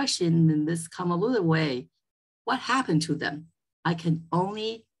your question in this convoluted way, what happened to them? I can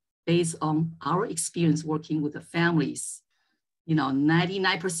only, based on our experience working with the families,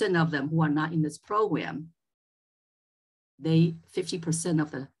 99% of them who are not in this program, 50%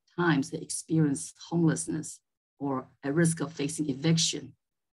 of the times they experience homelessness or at risk of facing eviction.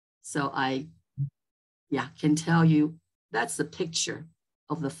 So I can tell you that's the picture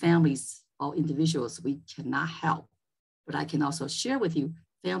of the families or individuals we cannot help. But I can also share with you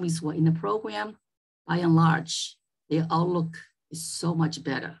families who are in the program, by and large, their outlook is so much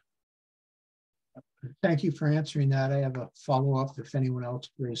better. Thank you for answering that. I have a follow-up. If anyone else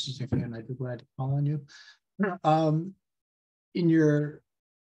raises their hand, I'd be glad to call on you. In your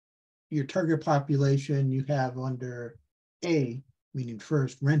target population, you have under A, meaning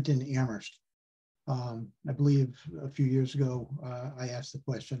first, Renton Amherst. I believe a few years ago, I asked the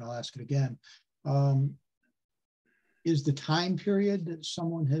question, I'll ask it again. Is the time period that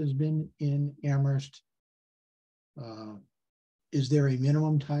someone has been in Amherst, is there a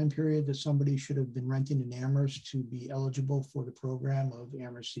minimum time period that somebody should have been renting in Amherst to be eligible for the program of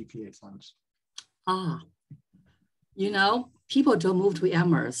Amherst CPA funds? People don't move to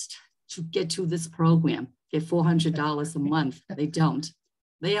Amherst to get to this program, get $400 a month. They don't.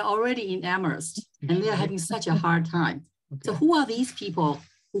 They are already in Amherst and they're having such a hard time. Okay. So who are these people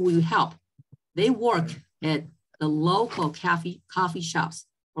who will help? They work at the local coffee shops,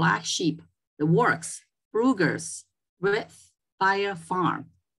 Black Sheep, The Works, Brugger's, Red Fire Farm.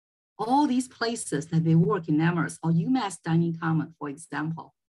 All these places that they work in Amherst or UMass Dining Common, for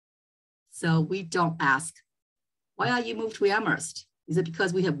example. So we don't ask, why are you moved to Amherst? Is it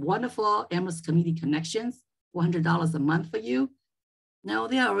because we have wonderful Amherst community connections, $400 a month for you? No,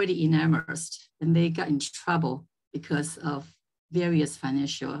 they're already in Amherst and they got in trouble because of various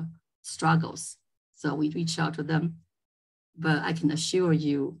financial struggles. So we reach out to them, but I can assure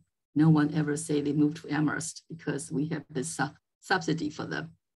you, no one ever say they moved to Amherst because we have this subsidy for them.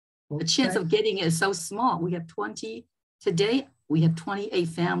 Okay. The chance of getting it is so small. We have today we have 28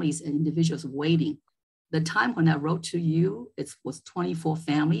 families and individuals waiting. The time when I wrote to you, it was 24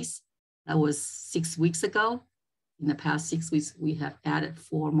 families. That was 6 weeks ago. In the past 6 weeks, we have added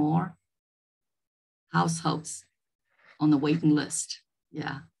 4 more households on the waiting list.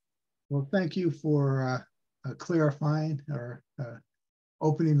 Yeah. Well, thank you for clarifying or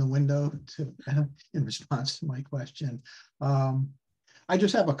opening the window to in response to my question. I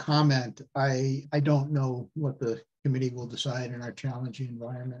just have a comment. I don't know what the committee will decide in our challenging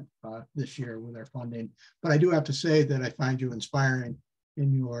environment this year with our funding, but I do have to say that I find you inspiring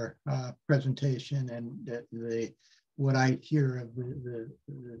in your presentation, and what I hear of the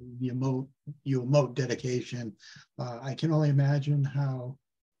emote dedication. I can only imagine how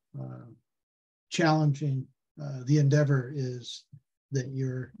challenging the endeavor is that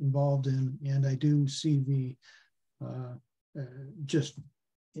you're involved in, and I do see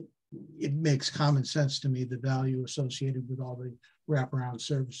it makes common sense to me, the value associated with all the wraparound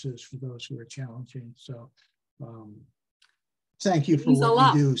services for those who are challenging. So Thank you for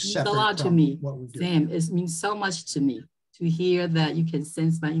what you do. Separate a lot to from me, what we do. Sam. It means so much to me to hear that you can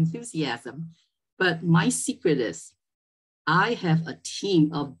sense my enthusiasm. But my secret is I have a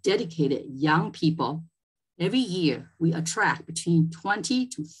team of dedicated young people. Every year, we attract between 20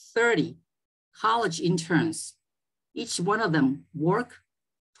 to 30 college interns. Each one of them work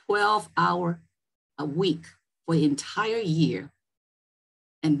 12 hours a week for the entire year.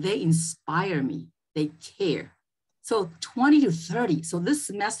 And they inspire me. They care. So 20 to 30. So this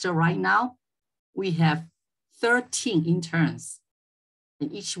semester right now, we have 13 interns,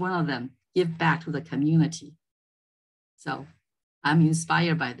 and each one of them give back to the community. So I'm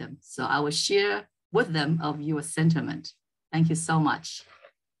inspired by them. So I will share with them of your sentiment. Thank you so much.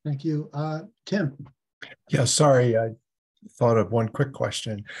 Thank you. Tim. Yeah, sorry, I thought of one quick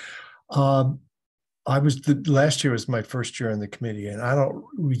question. Last year was my first year on the committee, and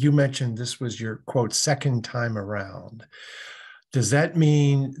you mentioned this was your quote, second time around. Does that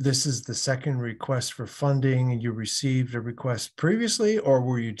mean this is the second request for funding and you received a request previously, or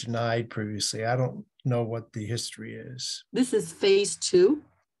were you denied previously? I don't know what the history is. This is phase 2.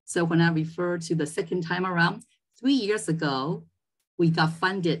 So when I refer to the second time around, 3 years ago, we got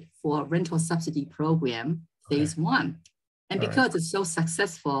funded for a rental subsidy program, phase 1. And because it's so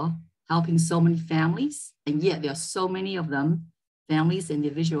successful, helping so many families, and yet there are so many of them, families,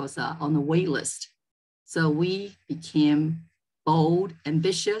 individuals are on the wait list. So we became bold,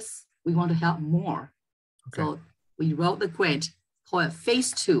 ambitious. We want to help more. So we wrote the grant, called it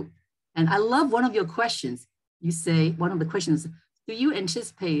phase 2. And I love one of your questions. You say, one of the questions, do you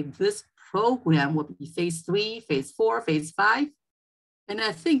anticipate this program will be phase 3, phase 4, phase 5? And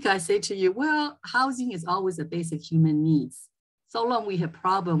I think I say to you, well, housing is always a basic human needs. So long we have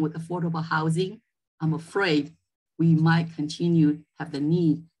problem with affordable housing, I'm afraid we might continue to have the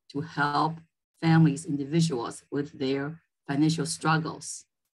need to help families, individuals with their financial struggles.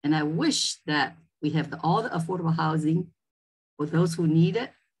 And I wish that we have all the affordable housing for those who need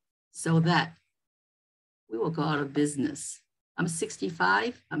it so that we will go out of business. I'm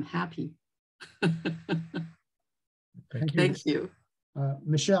 65, I'm happy. Thank you.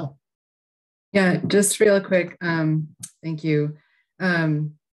 Michelle. Yeah, just real quick, thank you.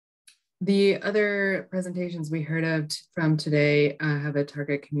 The other presentations we heard of from today have a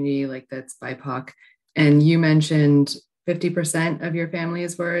target community like that's BIPOC, and you mentioned 50% of your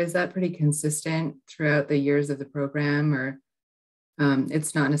families were. Is that pretty consistent throughout the years of the program, or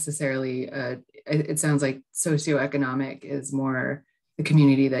it's not necessarily, it sounds like socioeconomic is more the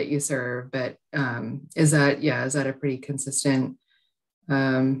community that you serve, but is that a pretty consistent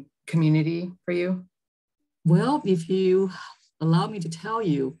community for you? Well, if you allow me to tell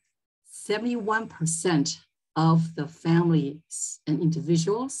you, 71% of the families and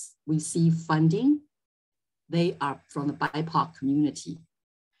individuals receive funding. They are from the BIPOC community.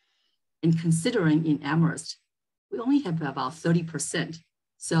 And considering in Amherst, we only have about 30%.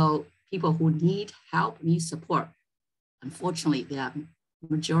 So people who need help, need support. Unfortunately, the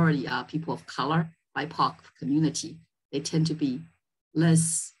majority are people of color, BIPOC community. They tend to be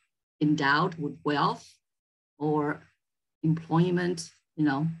less endowed with wealth or employment,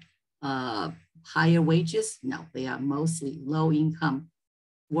 higher wages. No, they are mostly low income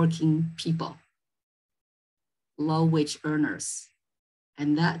working people, low wage earners.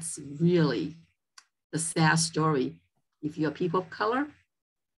 And that's really the sad story. If you're people of color,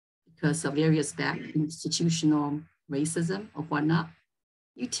 because of various institutional racism or whatnot,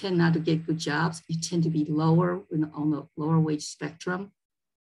 you tend not to get good jobs. You tend to be lower on the lower wage spectrum.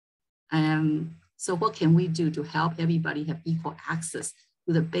 So what can we do to help everybody have equal access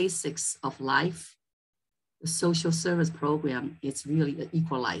to the basics of life? The social service program is really an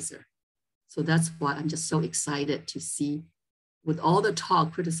equalizer. So that's why I'm just so excited to see, with all the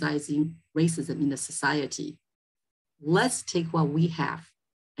talk criticizing racism in the society, let's take what we have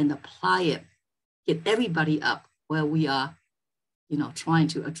and apply it, get everybody up where we are, trying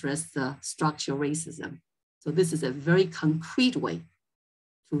to address the structural racism. So this is a very concrete way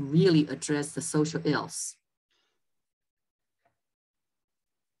to really address the social ills.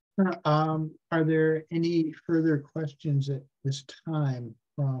 Are there any further questions at this time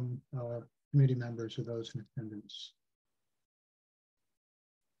from committee members or those in attendance?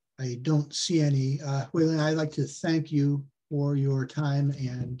 I don't see any. Wei-Ling, I'd like to thank you for your time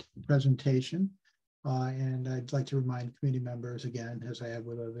and presentation. And I'd like to remind committee members again, as I have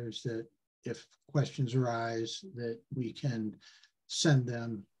with others, that if questions arise, that we can send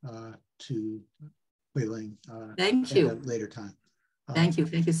them to Wei-Ling Thank you. at a later time. Thank you.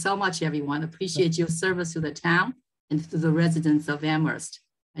 Thank you so much, everyone. Appreciate your service to the town and to the residents of Amherst.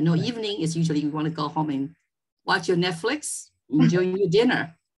 I know evening is usually you want to go home and watch your Netflix, enjoying your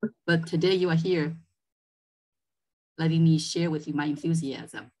dinner. But today you are here letting me share with you my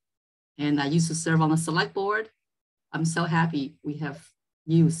enthusiasm. And I used to serve on the select board. I'm so happy we have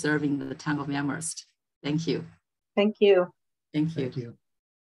you serving the town of Amherst. Thank you. Thank you. Thank you. Thank you.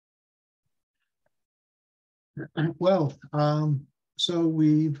 Well, so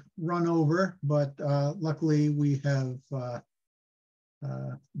we've run over, but luckily we have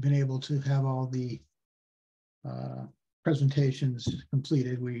been able to have all the presentations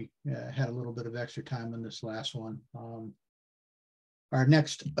completed. We had a little bit of extra time on this last one. Our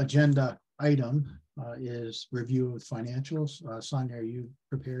next agenda item is review of financials. Sonia, are you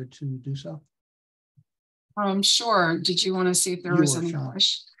prepared to do so? Sure. Did you want to see if there was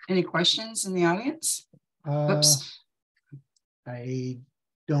any questions in the audience? Oops. I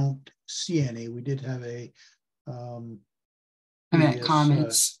don't see any. We did have a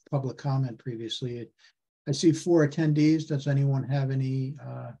comments. Public comment previously. I see 4 attendees. Does anyone have any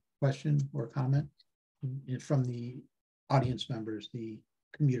question or comment from the audience members, the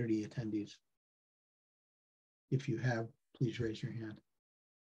community attendees? If you have, please raise your hand.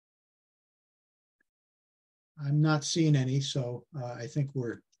 I'm not seeing any, so I think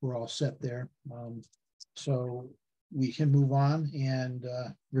we're all set there. So we can move on and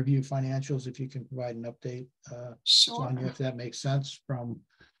review financials. If you can provide an update, sure. Sonia, if that makes sense, from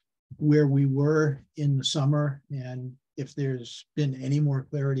where we were in the summer and if there's been any more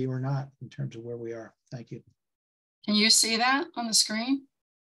clarity or not in terms of where we are. Thank you. Can you see that on the screen?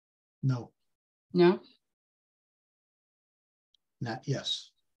 No. No? Not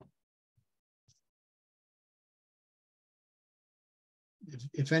yes.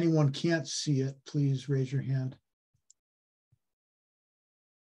 If anyone can't see it, please raise your hand.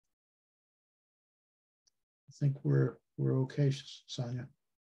 I think we're okay, Sonia.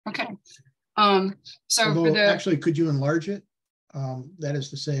 Okay. So although, for the actually, could you enlarge it? That is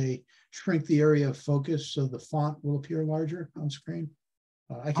to say, shrink the area of focus so the font will appear larger on screen.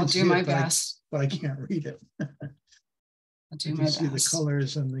 I can do my best, but I can't read it. I'll do my best. See the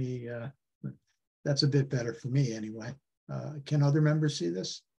colors and the. That's a bit better for me anyway. Can other members see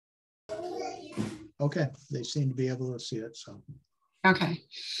this? Okay, they seem to be able to see it. So. Okay,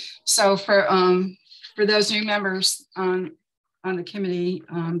 so for those new members on the committee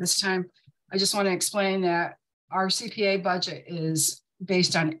this time, I just want to explain that our CPA budget is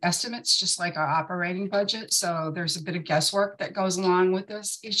based on estimates, just like our operating budget. So there's a bit of guesswork that goes along with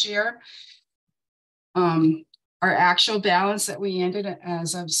this each year. Our actual balance that we ended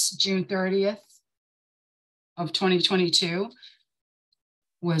as of June 30th of 2022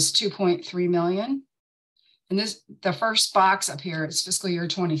 was 2.3 million. And the first box up here is fiscal year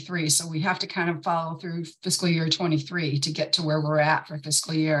 23. So we have to kind of follow through fiscal year 23 to get to where we're at for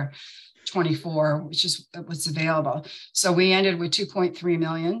fiscal year 24, which is what's available. So we ended with 2.3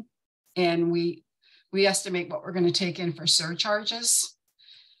 million, and we estimate what we're going to take in for surcharges.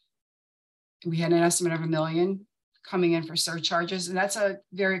 We had an estimate of $1 million coming in for surcharges, and that's a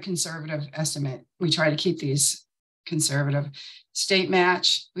very conservative estimate. We try to keep these conservative. State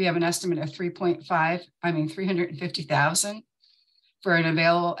match, we have an estimate of 350,000 for an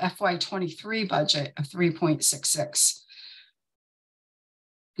available FY23 budget of 3.66.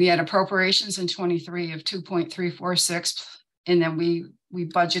 We had appropriations in 23 of 2.346, and then we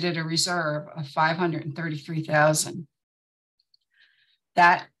budgeted a reserve of 533,000.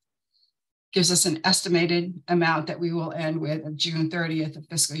 That gives us an estimated amount that we will end with of June 30th of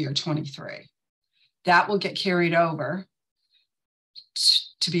fiscal year 23. That will get carried over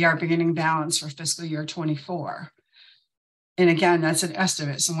to be our beginning balance for fiscal year 24. And again, that's an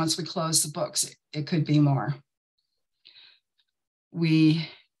estimate. So once we close the books, it could be more. We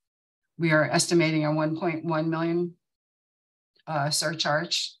are estimating a 1.1 million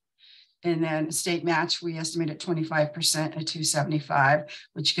surcharge. And then state match, we estimate at 25% at 275,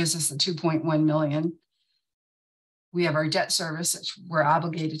 which gives us the 2.1 million. We have our debt service that we're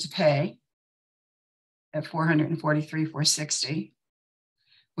obligated to pay at 443,460,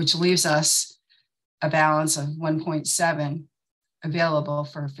 which leaves us a balance of 1.7 available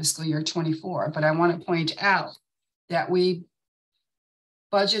for fiscal year 24. But I want to point out that we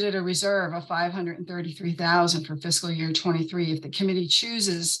budgeted a reserve of 533,000 for fiscal year 23. If the committee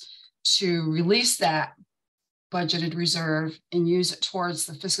chooses to release that budgeted reserve and use it towards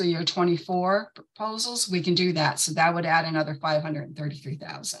the fiscal year 24 proposals, we can do that. So that would add another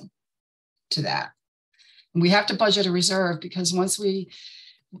 533,000 to that. And we have to budget a reserve because once we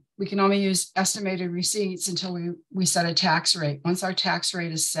can only use estimated receipts until we set a tax rate. Once our tax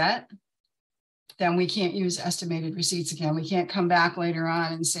rate is set, then we can't use estimated receipts again. We can't come back later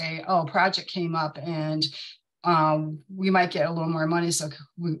on and say, oh, project came up and we might get a little more money. So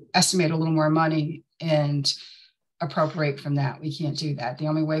we estimate a little more money and appropriate from that. We can't do that. The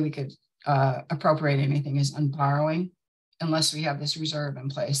only way we could appropriate anything is on borrowing, unless we have this reserve in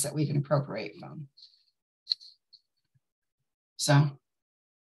place that we can appropriate from. So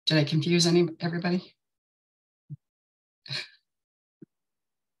did I confuse everybody?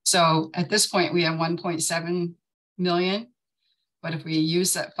 So at this point, we have 1.7 million, but if we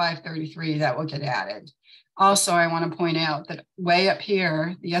use that 533, that will get added. Also, I want to point out that way up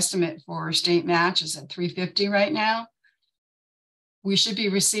here, the estimate for state match is at 350 right now. We should be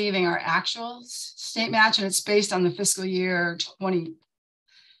receiving our actual state match, and it's based on the fiscal year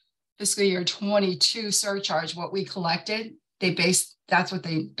 22 surcharge, what we collected. That's what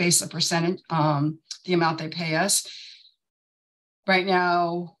they base the percentage, the amount they pay us. Right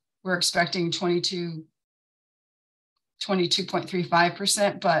now, we're expecting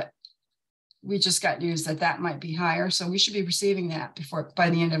 22.35%, but we just got news that that might be higher. So we should be receiving that by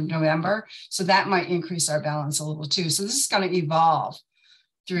the end of November. So that might increase our balance a little too. So this is going to evolve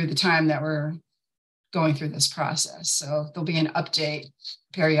through the time that we're going through this process. So there'll be an update,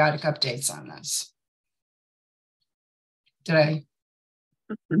 periodic updates on this. Did I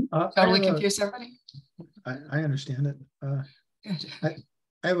totally confuse everybody? I understand it.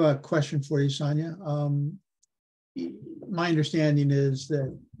 I have a question for you, Sonia. My understanding is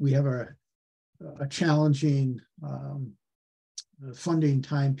that we have a challenging funding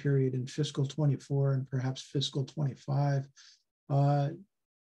time period in fiscal 24 and perhaps fiscal 25.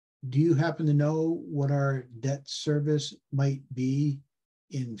 Do you happen to know what our debt service might be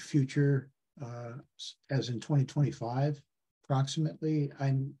in future, as in 2025, approximately?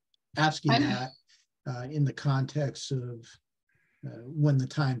 I'm asking that in the context of when the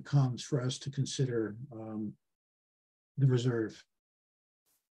time comes for us to consider the reserve.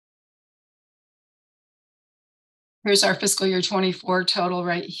 Here's our fiscal year 24 total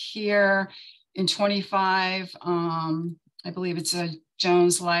right here. In 25, I believe it's a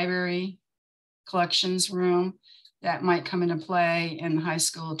Jones Library collections room that might come into play in the high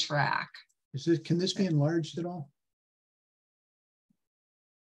school track. Can this be enlarged at all?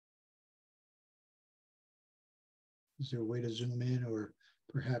 Is there a way to zoom in or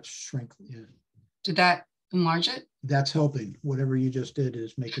perhaps shrink? Yeah. Did that enlarge it? That's helping. Whatever you just did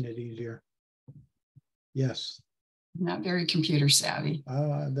is making it easier. Yes. Not very computer savvy.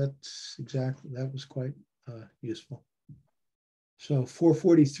 That's exactly, that was quite useful. So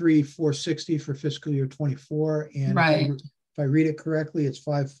 443, 460 for fiscal year 24. And right. If I read it correctly, it's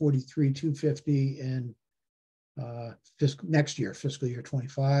 543, 250 in next year, fiscal year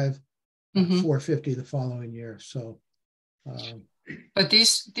 25, 450 the following year. So. But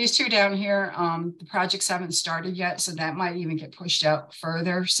these two down here, the projects haven't started yet, so that might even get pushed out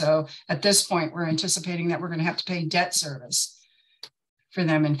further. So at this point, we're anticipating that we're going to have to pay debt service for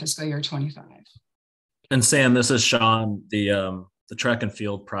them in fiscal year 25. And Sam, this is Sean. The track and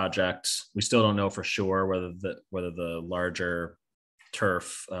field project, we still don't know for sure whether the larger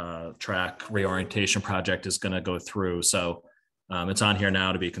turf track reorientation project is going to go through. So it's on here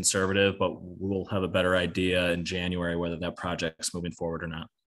now to be conservative, but we'll have a better idea in January whether that project's moving forward or not.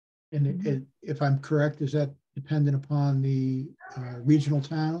 And if I'm correct, is that dependent upon the regional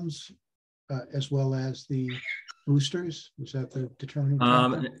towns as well as the boosters? Was that the determining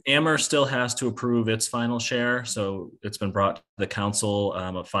factor? Amherst still has to approve its final share. So it's been brought to the council,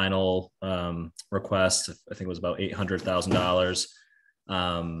 a final request. I think it was about $800,000.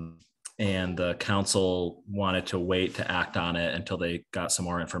 And the council wanted to wait to act on it until they got some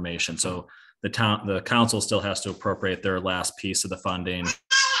more information. So the council still has to appropriate their last piece of the funding.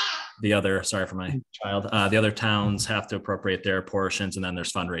 The other, sorry for my child, the other towns have to appropriate their portions, and then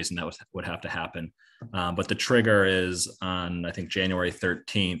there's fundraising that would have to happen. But the trigger is on, I think, January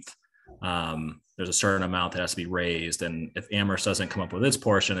 13th. There's a certain amount that has to be raised. And if Amherst doesn't come up with its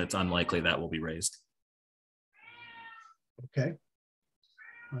portion, it's unlikely that will be raised. Okay.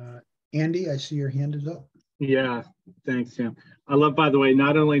 Andy, I see your hand is up. Yeah, thanks, Sam. I love, by the way,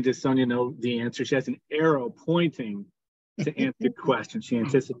 not only does Sonia know the answer, she has an arrow pointing to answer the question. She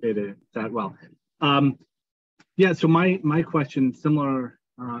anticipated that well. Yeah, so my question, similar,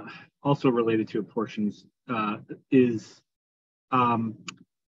 also related to apportions, is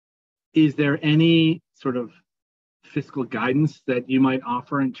there any sort of fiscal guidance that you might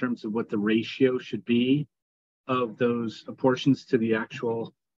offer in terms of what the ratio should be of those apportions to the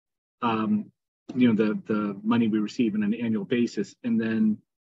actual the money we receive on an annual basis? And then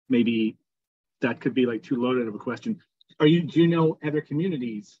maybe that could be like too loaded of a question. Do you know other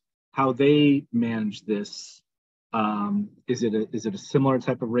communities, how they manage this? Is it a similar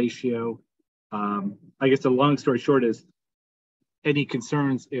type of ratio? I guess the long story short is, any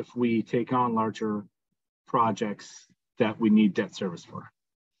concerns if we take on larger projects that we need debt service for?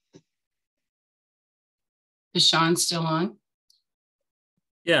 Is Sean still on?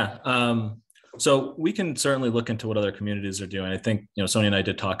 Yeah. So we can certainly look into what other communities are doing. I think, Sonia and I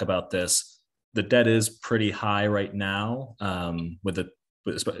did talk about this. The debt is pretty high right now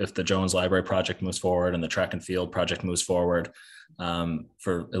if the Jones Library project moves forward and the track and field project moves forward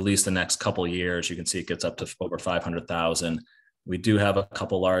for at least the next couple of years. You can see it gets up to over 500,000. We do have a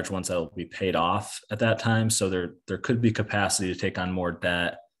couple large ones that will be paid off at that time. So there could be capacity to take on more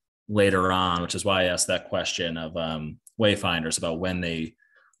debt later on, which is why I asked that question of Wayfinders about when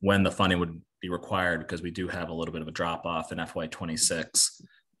the funding would be required, because we do have a little bit of a drop off in FY26.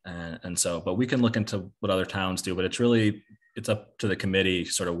 And so, but we can look into what other towns do, but it's up to the committee,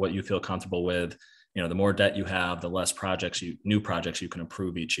 sort of what you feel comfortable with. The more debt you have, the less new projects you can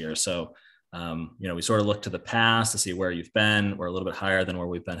approve each year. So, we sort of look to the past to see where you've been. We're a little bit higher than where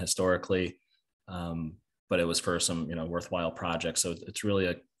we've been historically. But it was for some, worthwhile projects. So it's really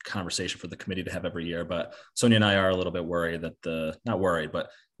a conversation for the committee to have every year. But Sonia and I are a little bit worried that not worried, but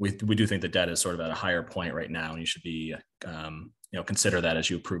we do think the debt is sort of at a higher point right now. And you should be, consider that as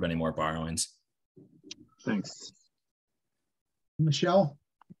you approve any more borrowings. Thanks. Michelle,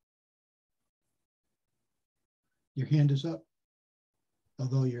 your hand is up.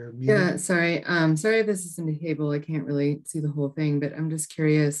 Although you're muted. Yeah, sorry. Sorry if this is in the table. I can't really see the whole thing, but I'm just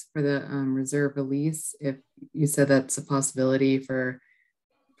curious for the reserve release, if you said that's a possibility for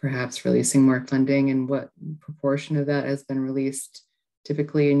perhaps releasing more funding, and what proportion of that has been released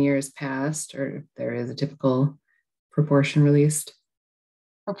typically in years past, or if there is a typical proportion released.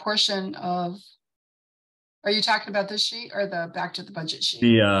 Proportion of, are you talking about this sheet or the back to the budget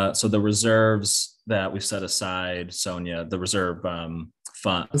sheet? So the reserves that we set aside, Sonia, the reserve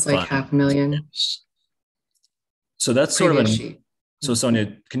fund. It's like $500,000. So that's sort of a sheet. So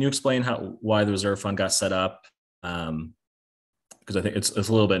Sonia, can you explain why the reserve fund got set up? Because I think it's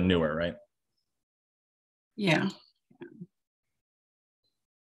a little bit newer, right? Yeah.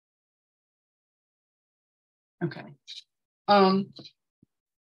 Okay.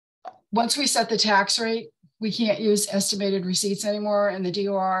 Once we set the tax rate, we can't use estimated receipts anymore, and the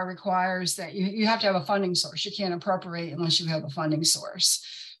DOR requires that you have to have a funding source. You can't appropriate unless you have a funding source.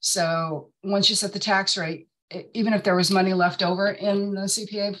 So once you set the tax rate, even if there was money left over in the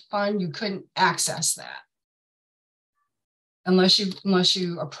CPA fund, you couldn't access that unless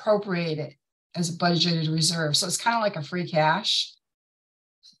you appropriate it as a budgeted reserve. So it's kind of like a free cash.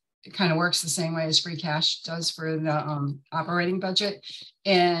 It kind of works the same way as free cash does for the operating budget,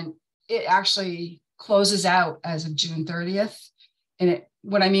 and it actually closes out as of June 30th. And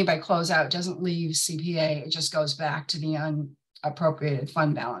what I mean by close out doesn't leave CPA, it just goes back to the unappropriated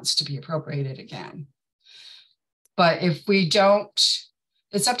fund balance to be appropriated again. But if we don't,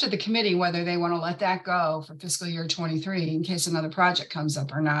 it's up to the committee whether they want to let that go for fiscal year 23 in case another project comes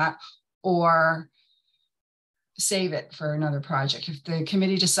up or not, or save it for another project. If the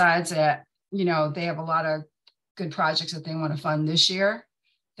committee decides that, they have a lot of good projects that they want to fund this year,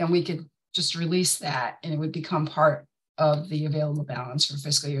 then we could just release that and it would become part of the available balance for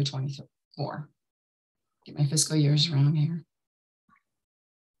fiscal year 24. Get my fiscal years wrong here.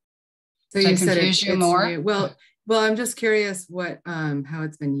 So you said it's more? Well, I'm just curious how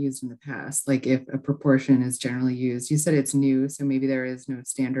it's been used in the past. Like if a proportion is generally used. You said it's new, so maybe there is no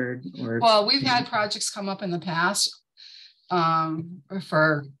standard or. Well, we've had projects come up in the past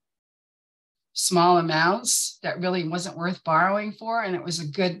for small amounts that really wasn't worth borrowing for, and it was a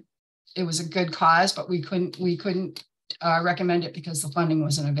good cause, but we couldn't recommend it because the funding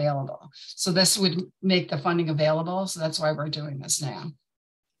wasn't available. So this would make the funding available. So that's why we're doing this now.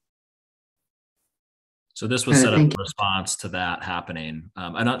 So this was set up in response to that happening.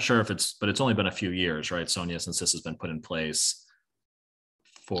 I'm not sure but it's only been a few years, right, Sonia, since this has been put in place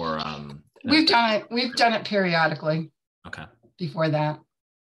for. We've done it periodically. Okay. Before that.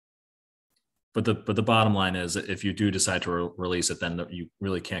 But the bottom line is, if you do decide to release it, then you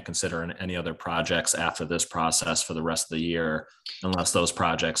really can't consider any other projects after this process for the rest of the year, unless those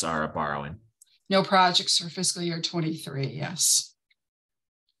projects are a borrowing. No projects for fiscal year 23. Yes.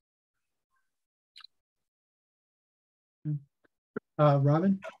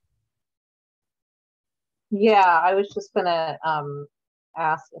 Robin? Yeah, I was just going to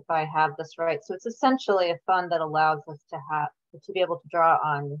ask if I have this right. So it's essentially a fund that allows us to be able to draw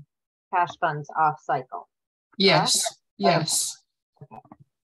on cash funds off cycle. Yes. Right? Yes. Okay.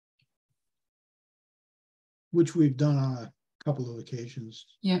 Which we've done on a couple of occasions.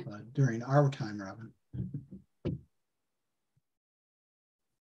 Yeah. During our time, Robin.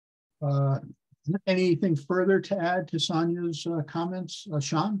 Anything further to add to Sonia's comments,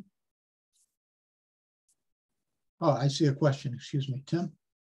 Sean? Oh, I see a question. Excuse me, Tim.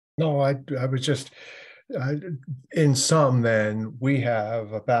 No, I was just, in sum, then we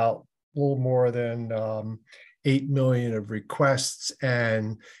have about a little more than 8 million of requests.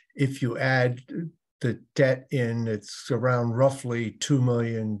 And if you add the debt in, it's around roughly 2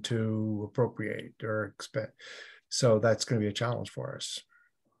 million to appropriate or expect. So that's going to be a challenge for us.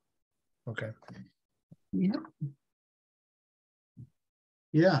 Okay. Yep.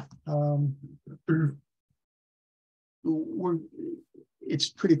 Yeah. It's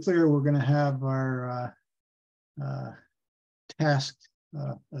pretty clear we're going to have our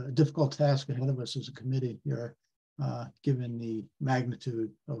difficult task ahead of us as a committee here, given the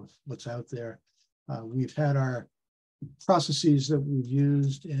magnitude of what's out there. We've had our processes that we've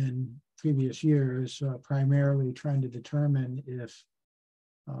used in previous years, primarily trying to determine if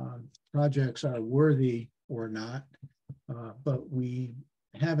projects are worthy or not, but we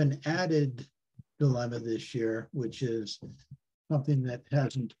have an added dilemma this year, which is something that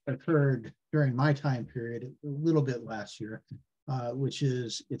hasn't occurred during my time period, a little bit last year, which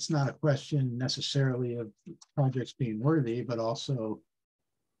is it's not a question necessarily of projects being worthy, but also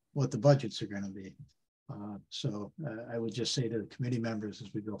what the budgets are going to be. So I would just say to the committee members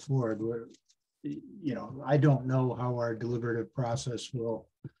as we go forward, I don't know how our deliberative process will,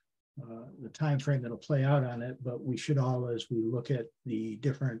 the time frame that'll play out on it, but we should all, as we look at the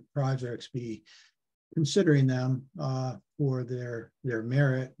different projects, be considering them for their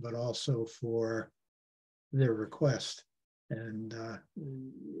merit, but also for their request. And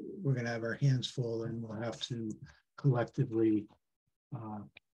we're going to have our hands full, and we'll have to collectively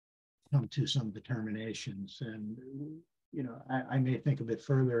come to some determinations. And I may think a bit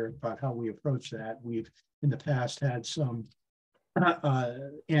further about how we approach that. We've in the past had some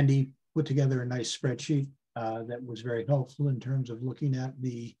Andy put together a nice spreadsheet that was very helpful in terms of looking at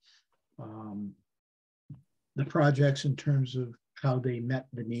the projects in terms of how they met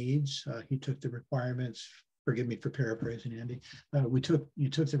the needs. He took the requirements, forgive me for paraphrasing, Andy. You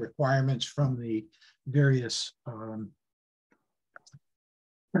took the requirements from the various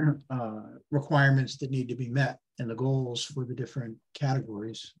requirements that need to be met and the goals for the different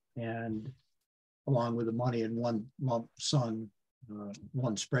categories, and along with the money in one lump sum,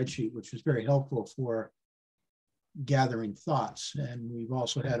 one spreadsheet, which was very helpful for gathering thoughts. And we've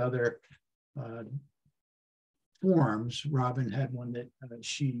also had other forms. Robin had one that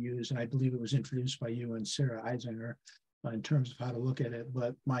she used, and I believe it was introduced by you and Sarah Eisinger in terms of how to look at it.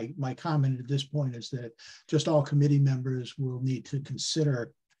 But my comment at this point is that just all committee members will need to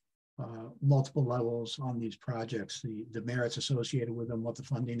consider multiple levels on these projects, the merits associated with them, what the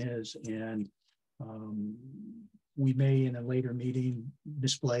funding is, and we may in a later meeting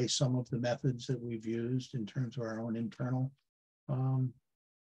display some of the methods that we've used in terms of our own internal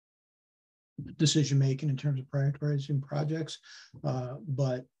decision making in terms of prioritizing projects,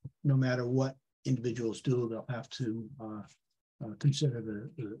 but no matter what individuals do, they'll have to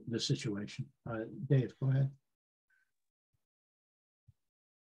consider the situation. Dave, go ahead.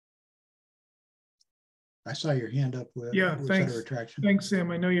 I saw your hand up with thanks. Thanks,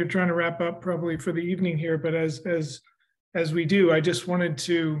 Sam. I know you're trying to wrap up probably for the evening here, but as we do, I just wanted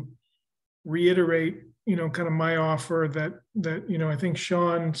to reiterate, kind of my offer that I think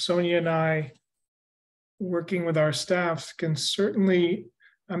Sean, Sonia, and I, working with our staffs, can certainly.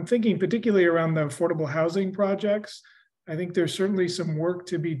 I'm thinking particularly around the affordable housing projects. I think there's certainly some work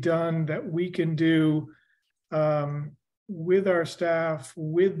to be done that we can do with our staff,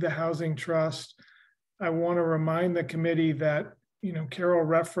 with the Housing Trust. I want to remind the committee that, Carol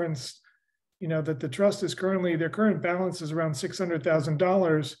referenced, that the trust is their current balance is around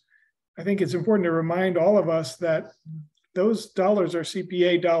 $600,000. I think it's important to remind all of us that those dollars are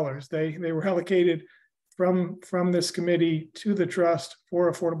CPA dollars. They were allocated from this committee to the trust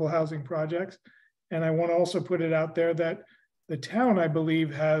for affordable housing projects. And I want to also put it out there that the town, I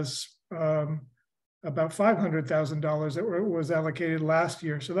believe, has about $500,000 that was allocated last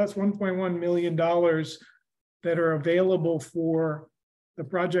year. So that's $1.1 million that are available for the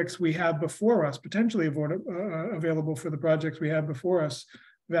projects we have before us, potentially available for the projects we have before us,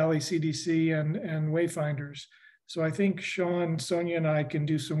 Valley CDC and Wayfinders. So I think Sean, Sonia, and I can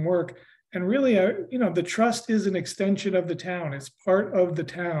do some work. And really, the trust is an extension of the town. It's part of the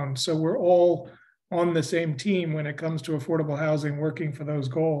town. So we're all on the same team when it comes to affordable housing, working for those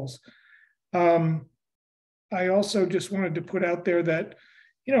goals. I also just wanted to put out there that,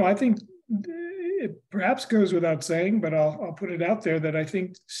 I think it perhaps goes without saying, but I'll put it out there that I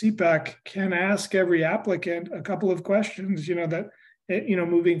think CPAC can ask every applicant a couple of questions,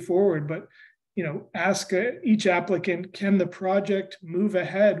 moving forward. But ask each applicant, can the project move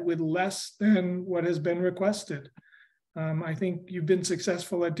ahead with less than what has been requested? I think you've been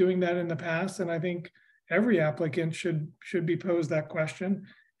successful at doing that in the past, and I think every applicant should be posed that question.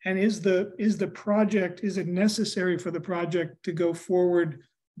 And is it necessary for the project to go forward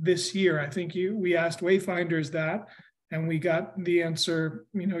this year? I think we asked Wayfinders that, and we got the answer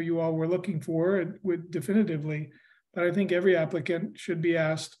you all were looking for definitively. But I think every applicant should be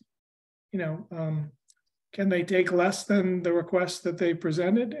asked, can they take less than the request that they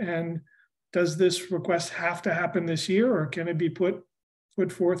presented? And does this request have to happen this year, or can it be put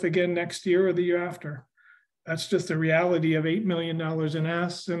forth again next year or the year after? That's just the reality of $8 million in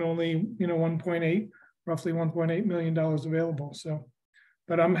asks and only roughly $1.8 million available. So,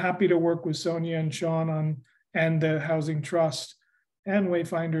 but I'm happy to work with Sonia and Sean and the Housing Trust and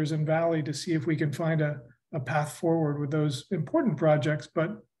Wayfinders and Valley to see if we can find a path forward with those important projects,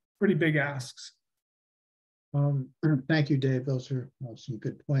 but pretty big asks. Thank you, Dave. Those are some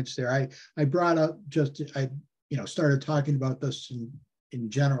good points there. I brought up I started talking about this in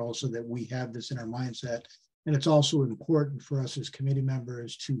general so that we have this in our mindset. And it's also important for us as committee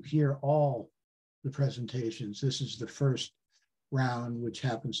members to hear all the presentations. This is the first round, which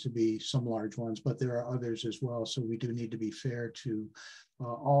happens to be some large ones, but there are others as well. So we do need to be fair to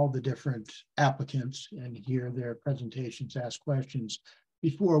all the different applicants and hear their presentations, ask questions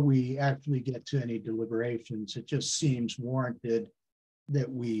before we actually get to any deliberations. It just seems warranted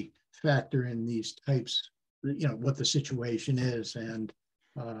that we factor in these types, what the situation is, and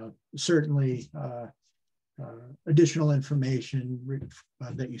certainly additional information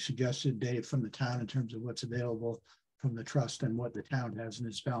that you suggested, Dave, from the town in terms of what's available from the trust and what the town has in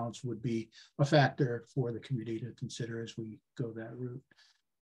its balance would be a factor for the committee to consider as we go that route.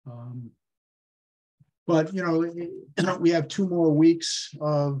 But we have 2 more weeks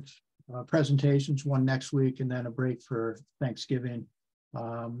of presentations, one next week and then a break for Thanksgiving.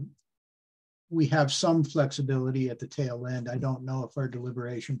 We have some flexibility at the tail end. I don't know if our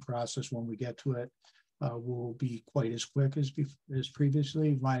deliberation process, when we get to it, will be quite as quick as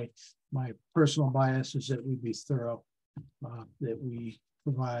previously. My personal bias is that we be thorough, that we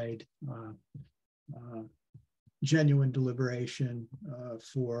provide genuine deliberation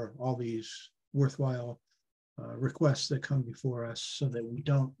for all these worthwhile requests that come before us, so that we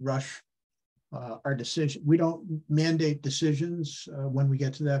don't rush our decision. We don't mandate decisions when we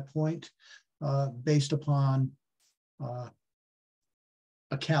get to that point based upon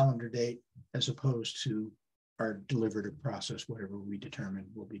a calendar date as opposed to our deliberative process, whatever we determine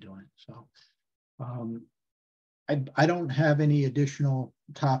we'll be doing. So I don't have any additional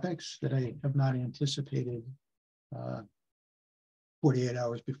topics that I have not anticipated 48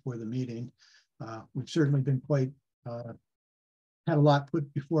 hours before the meeting. We've certainly been quite, had a lot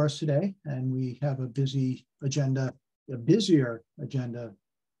put before us today, and we have a busy agenda, a busier agenda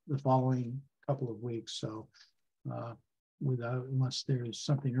the following couple of weeks. So unless there's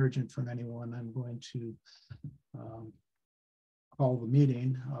something urgent from anyone, I'm going to call the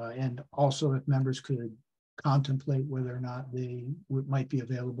meeting. And also, if members could contemplate whether or not they might be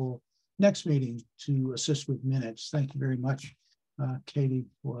available next meeting to assist with minutes. Thank you very much, Katie,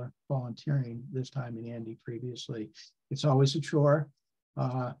 for volunteering this time, and Andy previously. It's always a chore.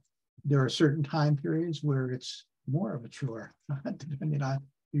 There are certain time periods where it's more of a chore, depending on,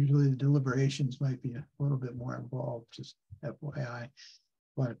 usually the deliberations might be a little bit more involved, just FYI.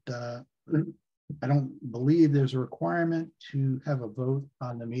 But I don't believe there's a requirement to have a vote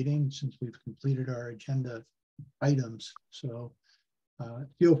on the meeting since we've completed our agenda items. So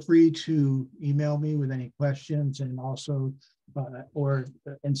feel free to email me with any questions, and also or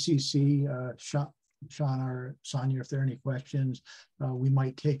CC Sean or Sonia if there are any questions. We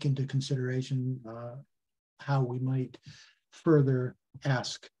might take into consideration how we might further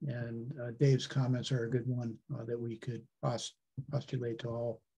ask, and Dave's comments are a good one that we could postulate to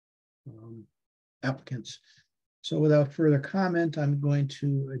all applicants. So without further comment, I'm going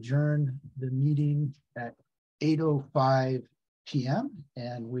to adjourn the meeting at 8:05 p.m.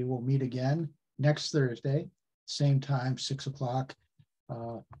 and we will meet again next Thursday, same time, 6 o'clock,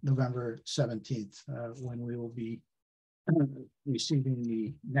 November 17th, when we will be receiving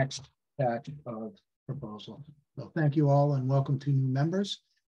the next batch of proposals. So thank you all, and welcome to new members,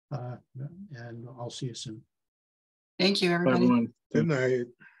 and I'll see you soon. Thank you, everybody. Good night.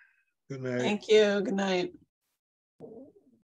 Good night. Thank you. Good night.